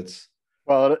said, but it's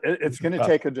going to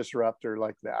take a disruptor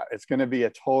like that. It's going to be a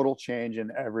total change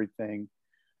in everything.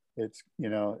 It's, you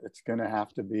know, it's going to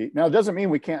have to be. Now, it doesn't mean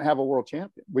we can't have a world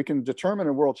champion. We can determine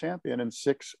a world champion in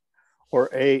 6 or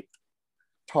 8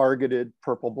 targeted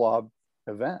purple blob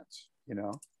events, you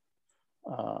know.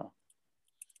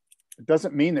 It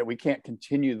doesn't mean that we can't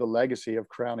continue the legacy of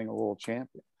crowning a world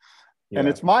champion. And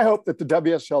it's my hope that the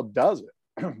WSL does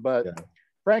it. But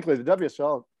frankly, the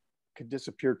WSL could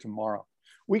disappear tomorrow.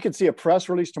 We could see a press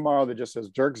release tomorrow that just says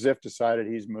Dirk Ziff decided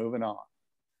he's moving on.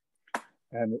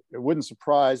 And it wouldn't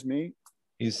surprise me.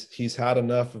 He's had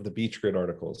enough of the Beach Grid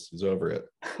articles. He's over it.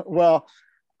 Well,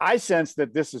 I sense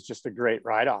that this is just a great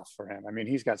write-off for him. I mean,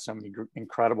 he's got so many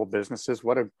incredible businesses.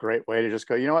 What a great way to just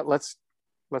go, you know what, let's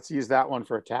use that one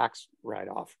for a tax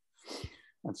write-off.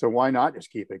 And so why not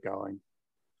just keep it going?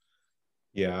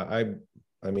 Yeah,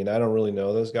 I mean, I don't really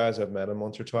know those guys. I've met them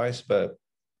once or twice, but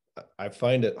I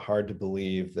find it hard to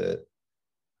believe that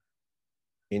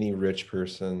any rich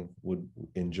person would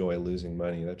enjoy losing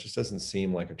money. That just doesn't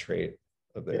seem like a trait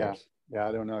of theirs. Yeah,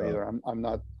 I don't know either. I'm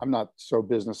not so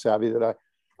business savvy that I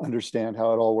understand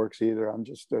how it all works either. I'm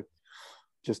just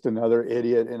another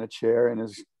idiot in a chair in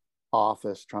his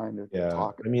office trying to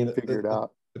figure it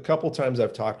out. A couple times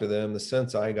I've talked to them, the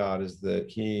sense I got is that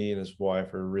he and his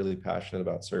wife are really passionate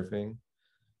about surfing,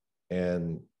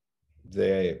 and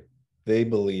they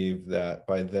believe that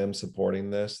by them supporting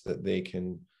this, that they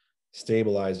can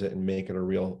stabilize it and make it a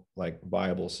real, like,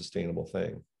 viable, sustainable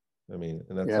thing. I mean,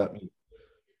 and that's not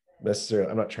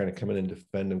necessarily, I'm not trying to come in and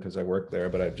defend them because I work there,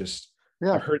 but I've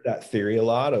heard that theory a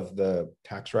lot of the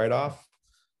tax write-off.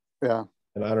 Yeah.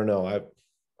 And I don't know,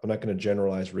 I'm not going to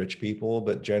generalize rich people,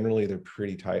 but generally they're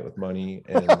pretty tight with money.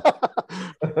 And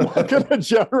I'm not going to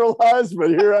generalize,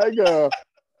 but here I go.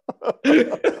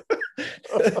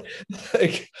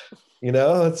 Like, you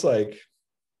know, it's like,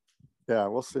 yeah,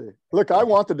 we'll see. Look, I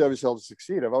want the WSL to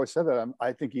succeed. I've always said that.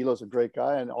 I think Elo's a great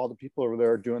guy, and all the people over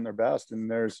there are doing their best. And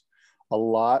there's a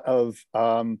lot of,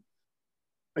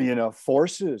 you know,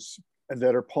 forces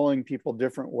that are pulling people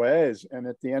different ways. And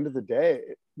at the end of the day,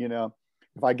 you know,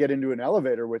 if I get into an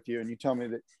elevator with you and you tell me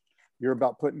that you're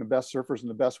about putting the best surfers in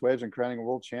the best waves and crowning a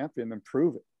world champion, then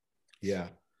prove it. Yeah.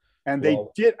 And they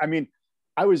did. I mean,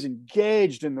 I was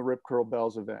engaged in the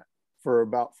𝗕𝗃𝗃𝗃𝗃 event for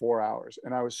about 4 hours,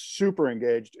 and I was super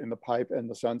engaged in the pipe and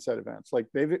the sunset events. Like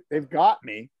they've got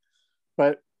me,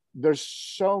 but there's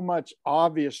so much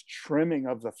obvious trimming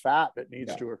of the fat that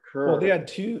needs to occur. Well, they had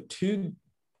two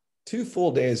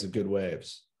full days of good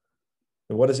waves.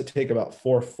 And what does it take? About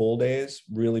 4 full days,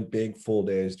 really big full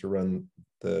days, to run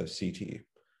the CT.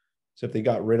 So if they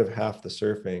got rid of half the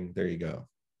surfing, there you go.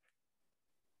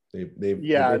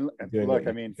 Look,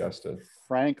 I mean,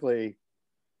 frankly,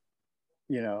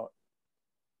 you know,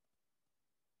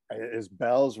 is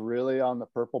Bells really on the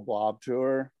Purple Blob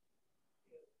tour?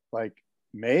 Like,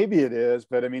 maybe it is,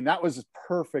 but I mean, that was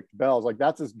perfect Bells. Like,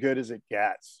 that's as good as it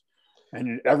gets.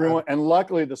 And everyone, and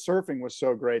luckily the surfing was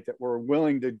so great that we're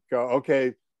willing to go,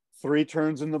 okay, 3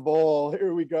 turns in the bowl,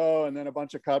 here we go, and then a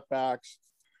bunch of cutbacks.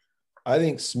 I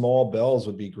think small Bells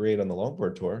would be great on the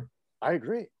longboard tour. I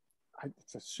agree.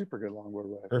 It's a super good longboard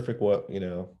wave. Perfect,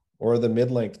 or the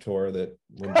mid-length tour that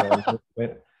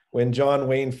when John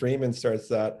Wayne Freeman starts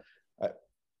that.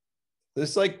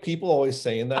 There's like people always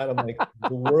saying that. I'm like,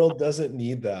 the world doesn't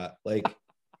need that. Like,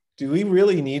 do we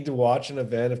really need to watch an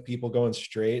event of people going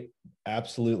straight?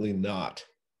 Absolutely not.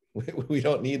 We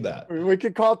don't need that. I mean, we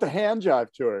could call it the hand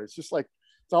jive tour. It's just like,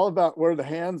 it's all about where the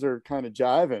hands are kind of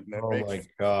jiving. My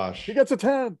gosh. He gets a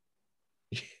 10.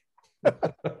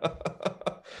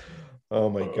 Oh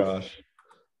my gosh.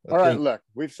 All right, look,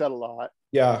 we've said a lot.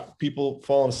 Yeah. People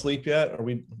falling asleep yet? Are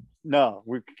we? No,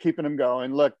 we're keeping them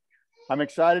going. Look, I'm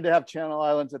excited to have Channel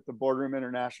Islands at the BoardRoom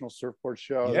International Surfboard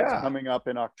Show. Yeah. That's coming up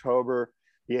in October,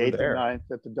 the 8th and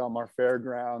 9th at the Del Mar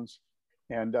Fairgrounds.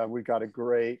 And we've got a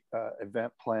great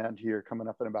event planned here coming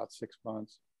up in about 6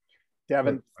 months.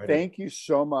 Devon, thank you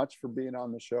so much for being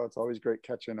on the show. It's always great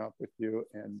catching up with you.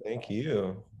 And thank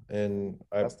you. And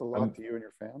best of luck to you and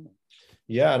your family.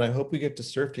 Yeah, and I hope we get to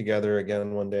surf together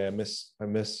again one day. I miss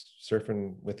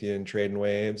surfing with you and trading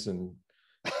waves and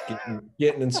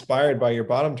getting inspired by your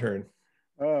bottom turn.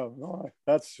 Oh,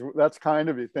 that's kind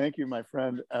of you. Thank you, my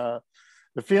friend.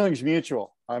 The feeling's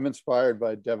mutual. I'm inspired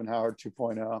by Devon Howard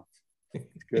 2.0.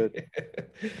 It's good.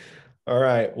 All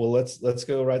right. Well, let's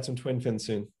go ride some twin fins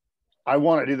soon. I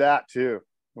want to do that too.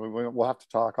 We'll have to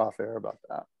talk off air about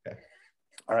that. Okay.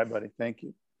 All right, buddy. Thank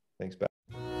you. Thanks, Beth.